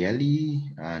slide clearly.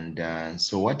 And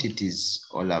so what it is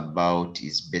all about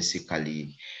is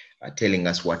basically telling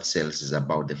us what sales is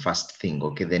about, the first thing,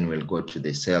 okay? Then we'll go to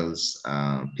the sales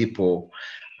people,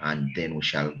 and then we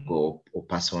shall go or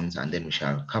persons, and then we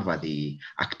shall cover the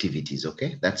activities,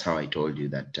 okay? That's how I told you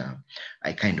that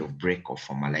I kind of break or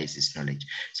formalize this knowledge.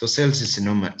 So sales is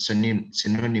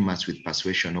synonymous with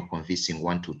persuasion or convincing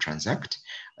one to transact.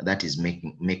 That is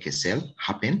make a sale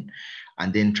happen.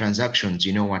 And then transactions,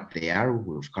 you know what they are,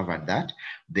 we've covered that.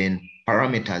 Then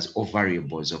parameters or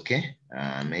variables, okay?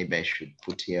 Maybe I should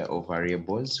put here or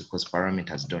variables, because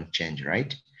parameters don't change,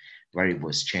 right?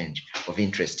 Variables change. Of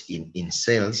interest in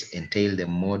sales entail the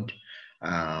mode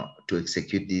to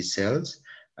execute these sales.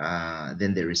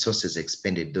 Then the resources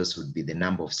expended, those would be the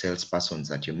number of salespersons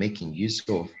that you're making use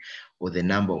of, or the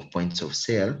number of points of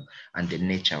sale, and the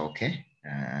nature, okay,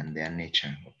 and their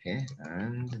nature, okay,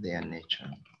 and their nature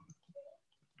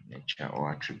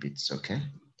or attributes, okay.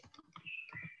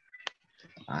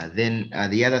 Then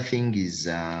the other thing is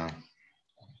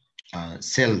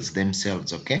cells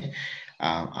themselves, okay,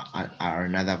 are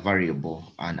another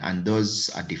variable, and those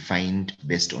are defined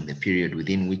based on the period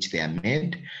within which they are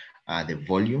made, the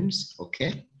volumes,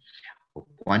 okay,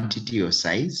 quantity or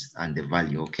size, and the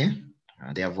value, okay.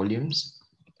 Their volumes,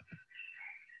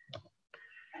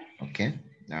 okay,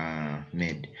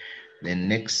 made. Then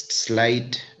next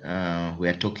slide, we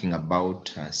are talking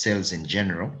about sales in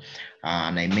general,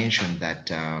 and I mentioned that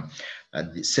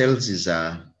the sales is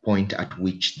a point at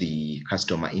which the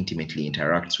customer intimately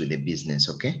interacts with the business,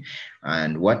 okay?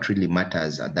 And what really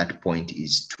matters at that point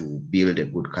is to build a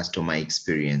good customer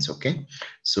experience, okay?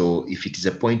 So if it is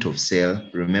a point of sale,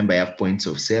 remember I have points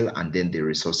of sale and then the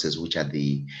resources, which are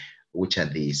the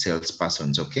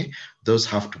salespersons, okay? Those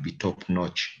have to be top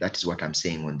notch. That is what I'm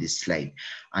saying on this slide.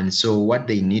 And so what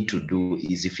they need to do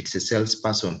is, if it's a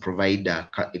salesperson, provide a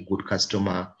good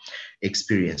customer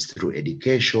experience through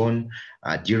education,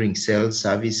 during sales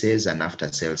services and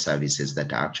after sales services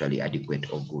that are actually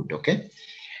adequate or good, okay?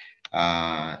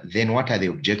 Then what are the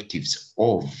objectives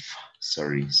of,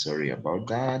 sorry about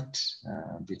that,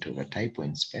 a bit of a typo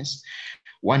in space.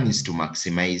 One is to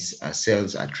maximize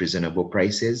sales at reasonable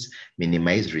prices,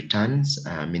 minimize returns,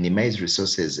 minimize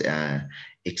resources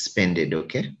expended,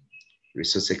 okay?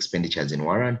 Resource expenditures and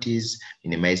warranties,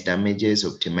 minimize damages,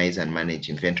 optimize and manage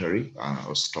inventory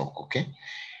or stock, okay?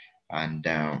 And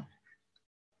a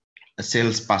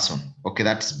salesperson, okay,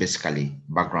 that's basically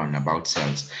background about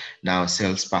sales. Now,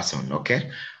 salesperson, okay?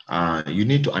 You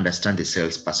need to understand the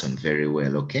salesperson very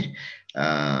well, okay?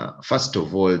 First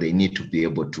of all, they need to be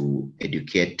able to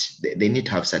educate. They need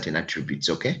to have certain attributes,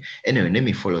 okay? Anyway, let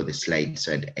me follow the slide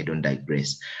so I don't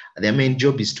digress. Their main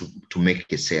job is to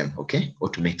make a sale, okay? Or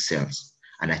to make sales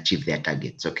and achieve their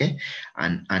targets, okay?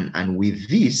 And with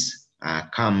this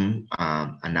come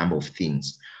a number of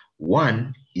things.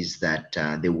 One is that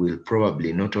they will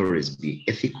probably not always be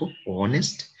ethical or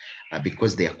honest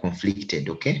because they are conflicted,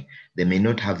 okay? They may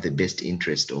not have the best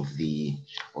interest of the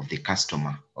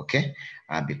customer, okay?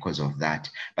 Because of that,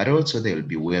 but also they will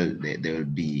be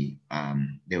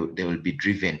they will be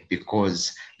driven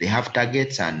because they have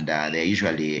targets, and there are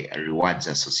usually rewards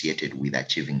associated with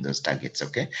achieving those targets,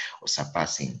 okay, or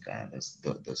surpassing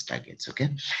those targets, okay.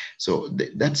 So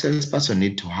that salesperson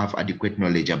need to have adequate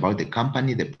knowledge about the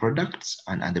company, the products,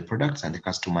 and the products and the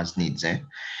customers' needs, eh?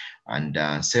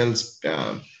 And sales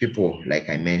people, like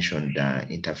I mentioned,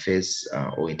 interface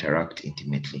or interact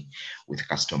intimately with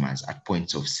customers at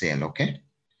points of sale, okay?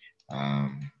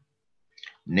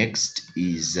 Next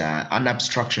is an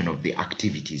abstraction of the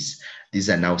activities. These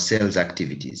are now sales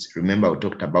activities. Remember, we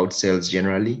talked about sales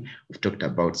generally. We've talked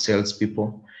about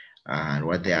salespeople and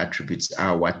what their attributes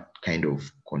are, what kind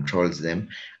of controls them.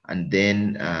 And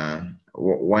then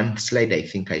one slide I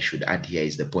think I should add here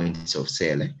is the points of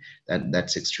sale.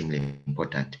 That's extremely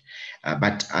important.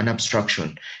 But an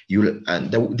abstraction,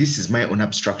 this is my own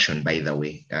abstraction, by the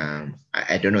way.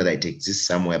 I don't know that it exists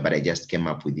somewhere, but I just came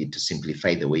up with it to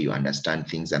simplify the way you understand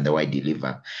things and the way I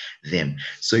deliver them.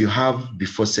 So you have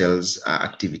before sales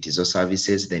activities or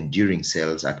services, then during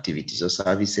sales activities or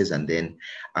services, and then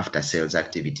after sales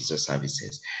activities or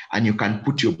services. And you can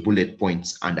put your bullet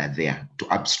points under there to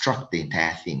abstract the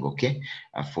entire thing, okay?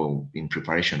 In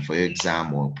preparation for your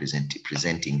exam or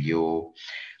presenting your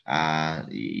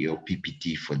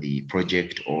PPT for the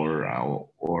project or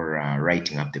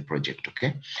writing up the project,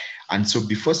 okay? And so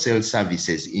before sales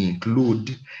services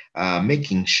include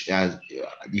making sure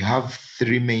you have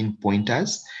three main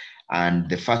pointers, and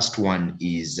the first one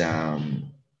is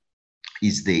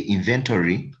the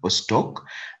inventory or stock.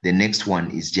 The next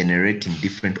one is generating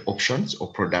different options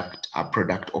or product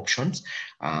options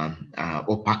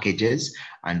or packages,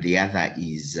 and the other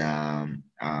is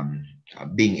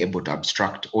being able to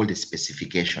abstract all the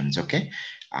specifications, okay,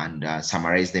 and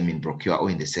summarize them in brochure or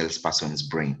in the salesperson's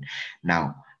brain.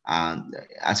 Now,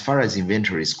 as far as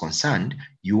inventory is concerned,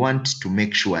 you want to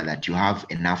make sure that you have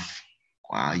enough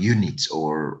units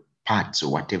or parts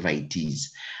or whatever it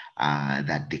is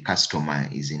that the customer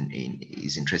is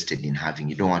interested in having.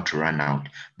 You don't want to run out.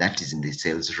 That is in the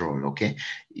sales role, okay?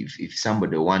 If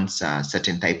somebody wants a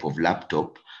certain type of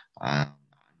laptop,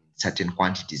 certain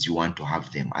quantities, you want to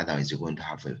have them. Otherwise, you're going to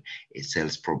have a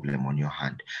sales problem on your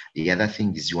hand. The other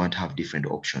thing is you want to have different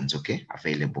options, okay,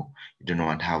 available. You don't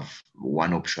want to have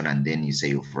one option and then you say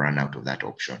you've run out of that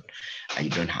option. You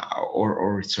don't have,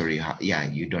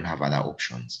 you don't have other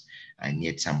options. and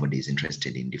yet somebody is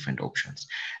interested in different options.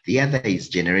 The other is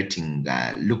generating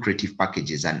lucrative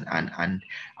packages, and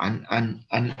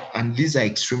these are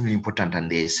extremely important,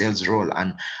 and their sales role.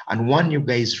 And one you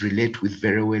guys relate with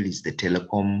very well is the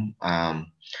telecom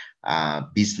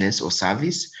business or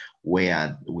service,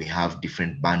 where we have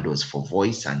different bundles for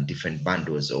voice and different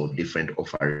bundles or different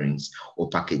offerings or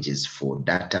packages for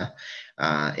data.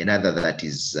 Another that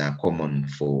is common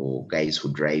for guys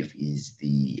who drive is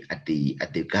at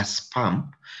the gas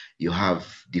pump, you have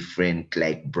different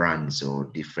like brands or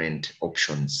different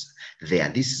options there.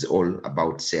 This is all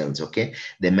about sales, okay?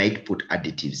 They might put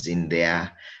additives in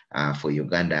there. For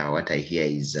Uganda, what I hear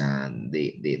is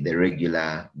the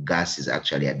regular gas is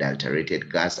actually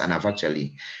adulterated gas. And I've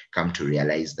actually come to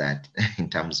realize that in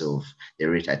terms of the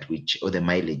rate at which, or the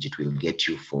mileage it will get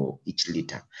you for each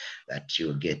liter that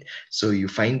you'll get. So you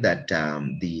find that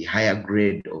the higher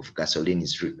grade of gasoline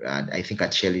is, I think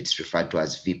at Shell it's referred to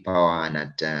as V-Power, and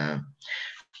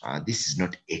at this is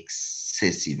not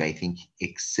excessive, I think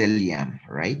Excellium,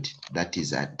 right? That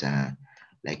is at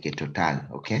like a Total,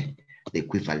 okay? The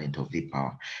equivalent of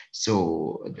V-Power.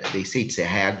 So they say it's a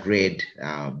higher grade,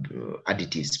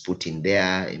 additives put in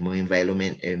there, more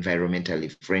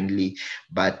environmentally friendly.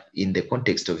 But in the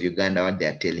context of Uganda, what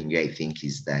they're telling you, I think,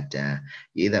 is that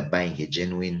you're either buying a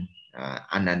genuine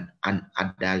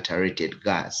unadulterated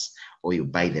gas, or you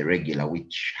buy the regular,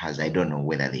 which has, I don't know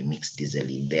whether they mix diesel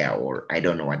in there, or I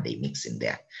don't know what they mix in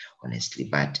there, honestly,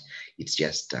 but it's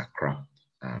just crap.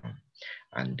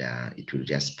 And it will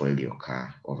just spoil your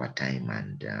car over time,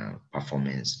 and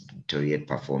performance, deteriorate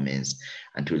performance,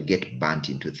 and it will get burnt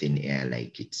into thin air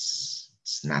like it's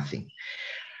nothing.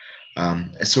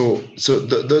 So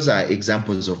those are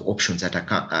examples of options that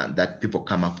are that people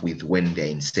come up with when they're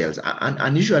in sales,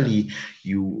 and usually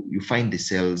you find the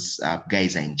sales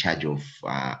guys are in charge of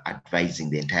advising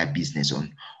the entire business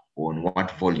on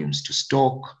what volumes to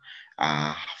stock,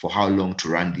 for how long to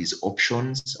run these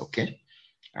options, okay?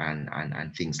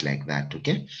 And things like that,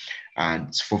 okay?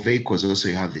 And for vehicles also,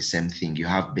 you have the same thing. You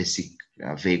have basic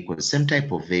vehicles, same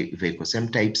type of vehicle, same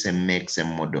type, same make,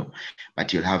 same model,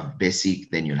 but you'll have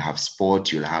basic, then you'll have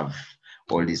sport, you'll have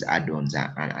all these add-ons,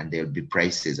 and there'll be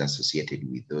prices associated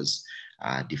with those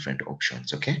different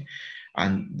options, okay?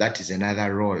 And that is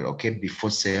another role, okay,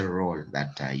 before sale role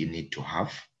that you need to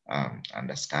have,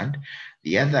 understand.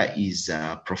 The other is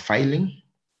profiling,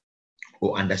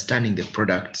 or understanding the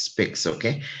product specs,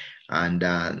 okay? And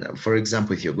for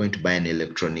example, if you're going to buy an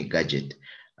electronic gadget,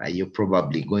 you're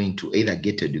probably going to either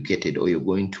get educated, or you're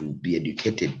going to be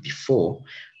educated before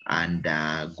and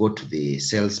go to the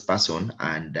salesperson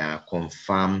and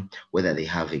confirm whether they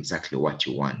have exactly what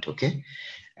you want, okay?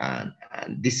 And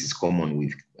this is common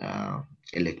with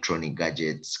electronic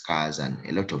gadgets, cars, and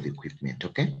a lot of equipment,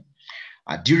 okay?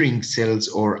 During sales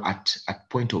or at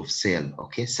point of sale,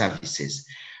 okay, services.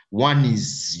 One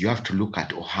is you have to look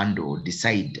at or handle,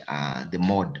 decide the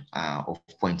mode of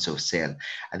points of sale.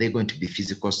 Are they going to be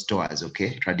physical stores,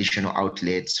 okay, traditional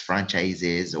outlets,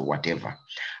 franchises, or whatever?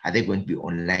 Are they going to be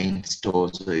online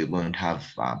stores, or you're going to have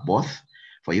both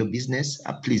for your business?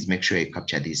 Please make sure you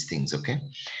capture these things, okay?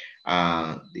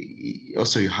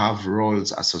 Also, you have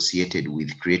roles associated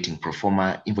with creating pro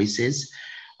forma invoices.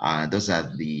 Those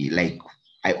are the, like,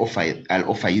 I'll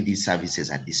offer you these services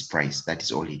at this price. That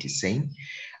is all it is saying.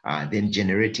 Then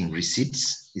generating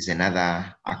receipts is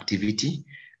another activity,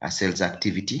 a sales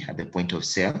activity at the point of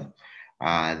sale.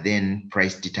 Then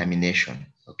price determination,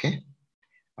 okay?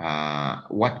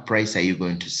 What price are you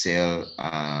going to sell?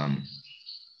 At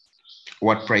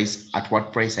what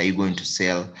price are you going to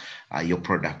sell your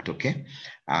product, okay?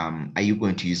 Are you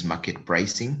going to use market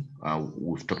pricing?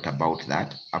 We've talked about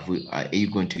that. Are you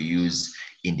going to use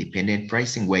independent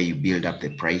pricing, where you build up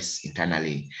the price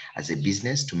internally as a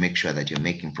business to make sure that you're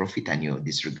making profit and you're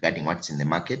disregarding what's in the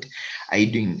market? Are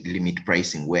you doing limit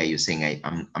pricing, where you're saying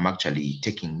I'm actually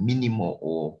taking minimal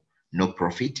or no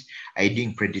profit? Are you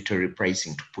doing predatory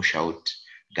pricing to push out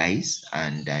guys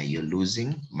and you're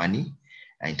losing money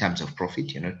in terms of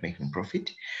profit? You're not making profit.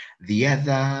 The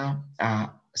other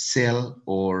sell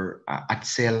or at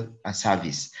sale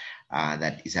service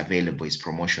that is available is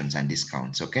promotions and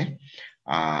discounts, okay?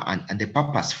 And the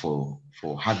purpose for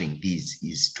having these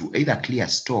is to either clear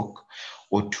stock,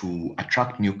 or to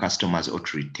attract new customers or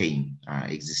to retain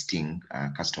existing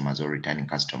customers or returning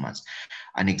customers.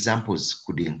 And examples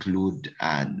could include,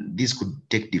 these could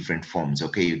take different forms.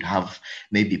 Okay, you'd have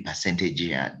maybe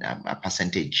a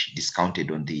percentage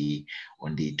discounted on the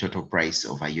total price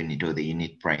of a unit or the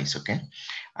unit price. Okay,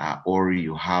 or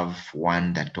you have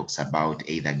one that talks about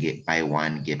either buy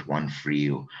one get one free,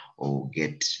 or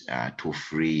get two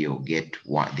free, or get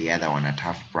the other one at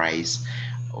half price,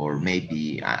 or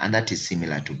maybe, and that is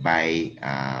similar to buy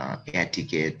air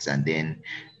tickets and then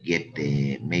get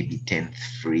the maybe 10th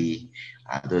free.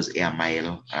 Those air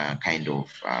mile kind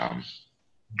of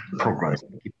programs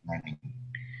keep running.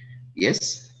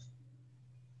 Yes?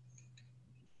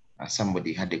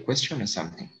 Somebody had a question or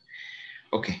something?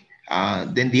 Okay.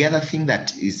 Then the other thing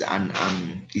that is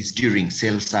during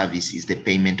sales service is the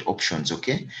payment options.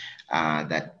 Okay,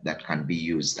 that can be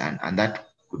used, and that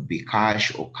could be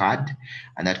cash or card,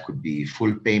 and that could be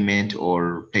full payment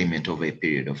or payment over a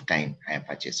period of time, hire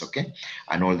purchase. Okay,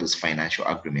 and all those financial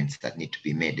agreements that need to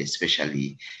be made,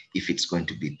 especially if it's going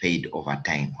to be paid over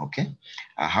time. Okay,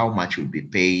 how much will be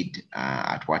paid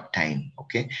at what time?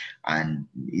 Okay, and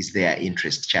is there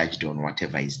interest charged on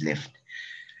whatever is left?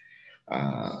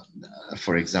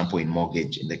 For example, in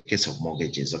the case of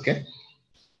mortgages. Okay.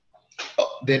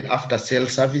 Then after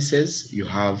sales services, you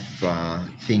have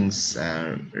things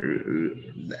that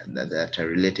are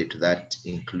related to that,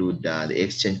 include the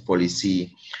exchange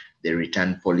policy, the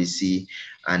return policy,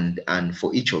 and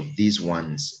for each of these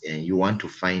ones, you want to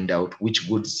find out which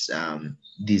goods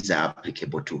these are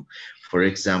applicable to. For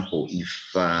example,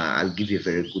 if I'll give you a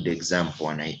very good example,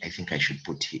 and I think I should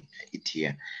put it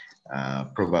here.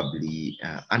 Probably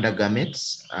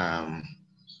undergarments.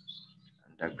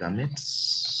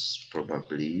 Undergarments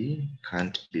probably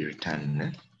can't be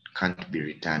returned.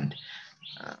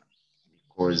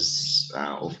 Because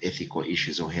of ethical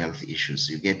issues or health issues.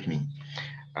 You get me?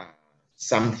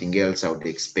 Something else I would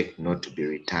expect not to be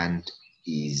returned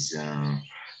is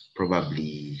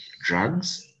probably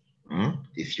drugs.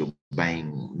 If you're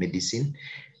buying medicine,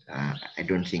 I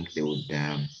don't think they would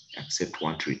accept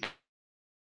one to return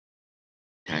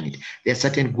it. There are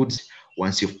certain goods,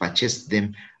 once you've purchased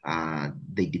them,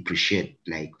 they depreciate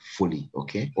like fully,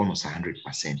 okay, almost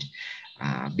 100%,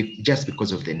 just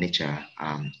because of the nature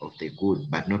of the good.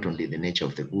 But not only the nature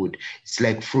of the good, it's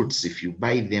like fruits. If you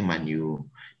buy them and you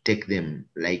take them,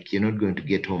 like, you're not going to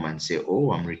get home and say,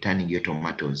 oh, I'm returning your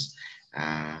tomatoes.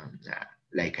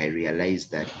 Like, I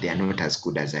realized that they are not as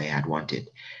good as I had wanted.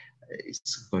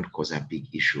 It's going to cause a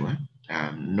big issue.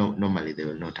 Normally, they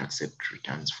will not accept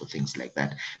returns for things like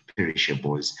that,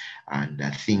 perishables, and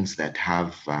things that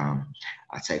have a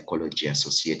psychology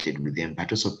associated with them,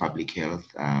 but also public health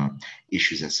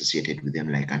issues associated with them,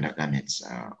 like undergarments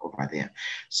over there.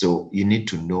 So you need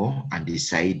to know and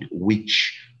decide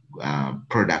which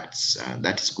products,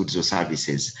 that is goods or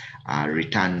services,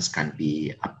 returns can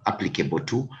be applicable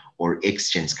to, or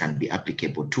exchange can be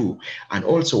applicable to, and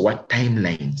also what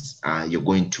timelines you're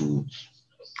going to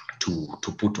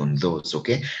put on those.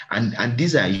 Okay, and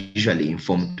these are usually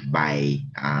informed by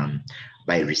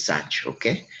research.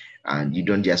 Okay, and you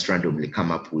don't just randomly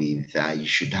come up with, you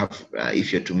should have,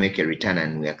 if you're to make a return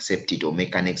and we accept it or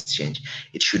make an exchange,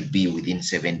 it should be within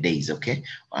 7 days. Okay,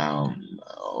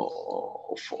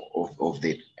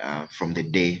 from the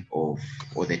day of,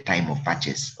 or the time of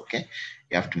purchase. Okay,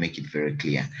 you have to make it very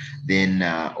clear. Then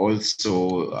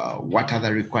also, what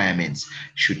other requirements?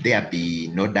 Should there be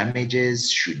no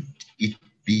damages? Should it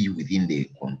be within the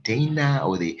container,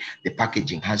 or the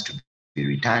packaging has to be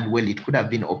returned? Well, it could have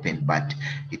been opened, but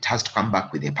it has to come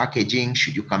back with the packaging.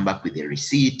 Should you come back with a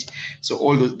receipt? So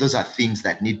all those are things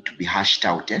that need to be hashed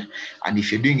out. And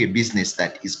if you're doing a business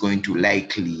that is going to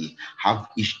likely have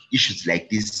issues like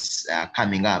this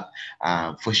coming up,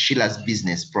 for Sheila's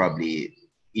business, probably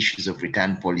issues of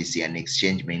return policy and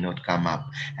exchange may not come up.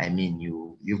 I mean,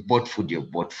 you've bought food,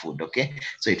 okay?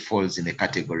 So it falls in the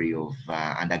category of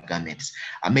undergarments.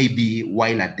 Maybe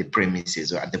while at the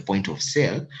premises or at the point of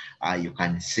sale, you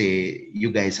can say, you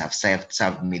guys have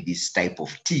served me this type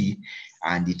of tea,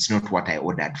 and it's not what I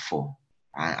ordered for.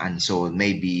 And so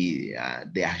maybe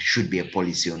there should be a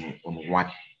policy on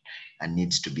what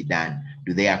needs to be done.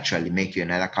 Do they actually make you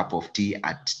another cup of tea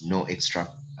at no extra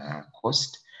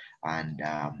cost? And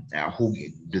who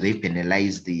do they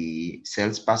penalize? The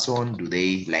salesperson? Do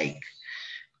they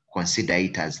consider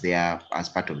it as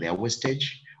part of their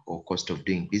wastage or cost of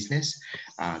doing business?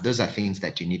 Those are things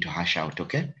that you need to hash out.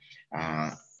 Okay.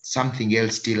 Something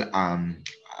else still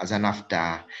as an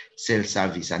after sales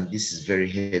service, and this is very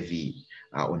heavy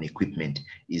on equipment,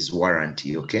 is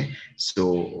warranty. Okay.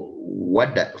 So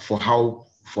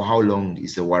for how long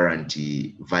is the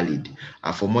warranty valid?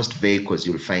 For most vehicles,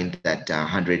 you'll find that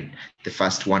the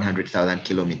first 100,000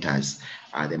 kilometers,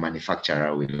 the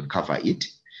manufacturer will cover it.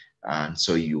 And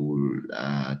so you will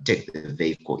take the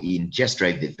vehicle in, just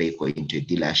drive the vehicle into a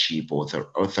dealership or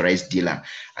authorized dealer,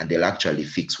 and they'll actually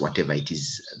fix whatever it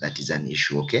is that is an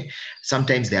issue, okay?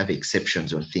 Sometimes they have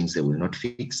exceptions on things they will not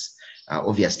fix.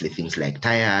 Obviously, things like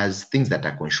tires, things that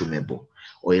are consumable,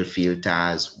 oil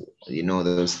filters, you know,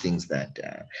 those things that,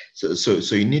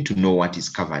 so you need to know what is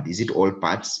covered. Is it all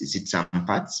parts? Is it some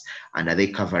parts? And are they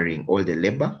covering all the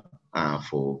labor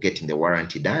for getting the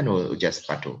warranty done, or just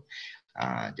part of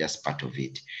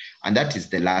it? And that is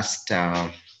the last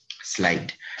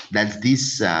slide. Does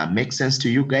this make sense to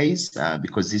you guys?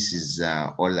 Because this is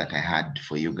all that I had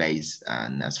for you guys,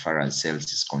 and as far as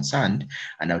sales is concerned,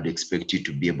 and I would expect you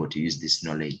to be able to use this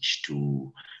knowledge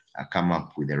to come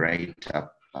up with the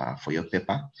write-up for your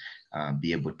paper,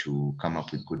 be able to come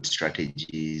up with good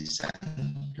strategies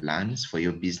and plans for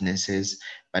your businesses,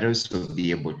 but also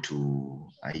be able to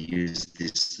use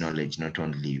this knowledge not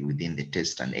only within the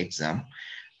test and exam,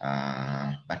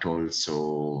 but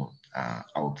also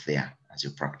out there as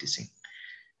you're practicing.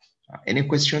 Any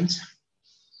questions?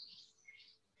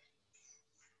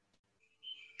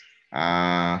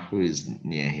 Who is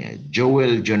near here?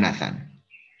 Joel Jonathan.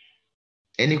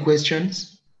 Any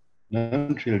questions?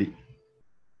 Not really.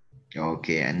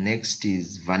 Okay, and next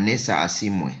is Vanessa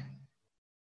Asimwe.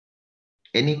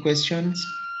 Any questions?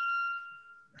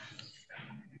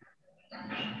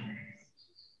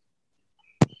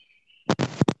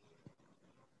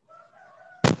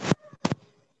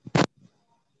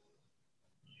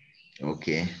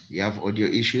 Okay, you have audio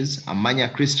issues.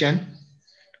 Amanya Christian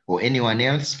or anyone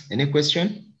else? Any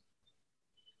question?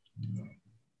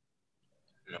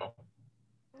 No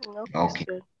Okay.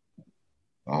 question.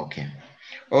 Okay.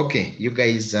 Okay, you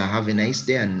guys have a nice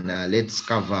day, and let's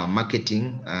cover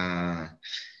marketing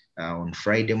on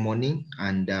Friday morning.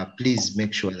 And please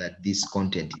make sure that this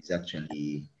content is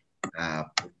actually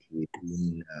put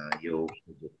within your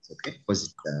projects, okay?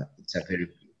 Because it's a very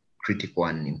critical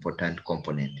and important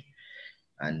component.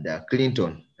 And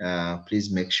Clinton,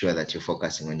 please make sure that you're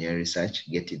focusing on your research,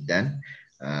 get it done.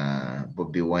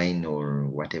 Bobby Wine or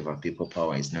whatever people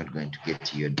power is not going to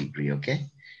get you your degree, okay?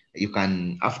 You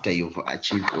can, after you've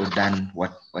achieved or done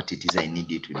what it is I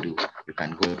need you to do, you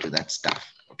can go to that stuff,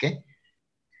 okay?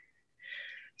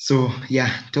 So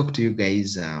yeah, talk to you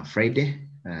guys Friday.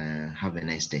 Have a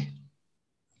nice day.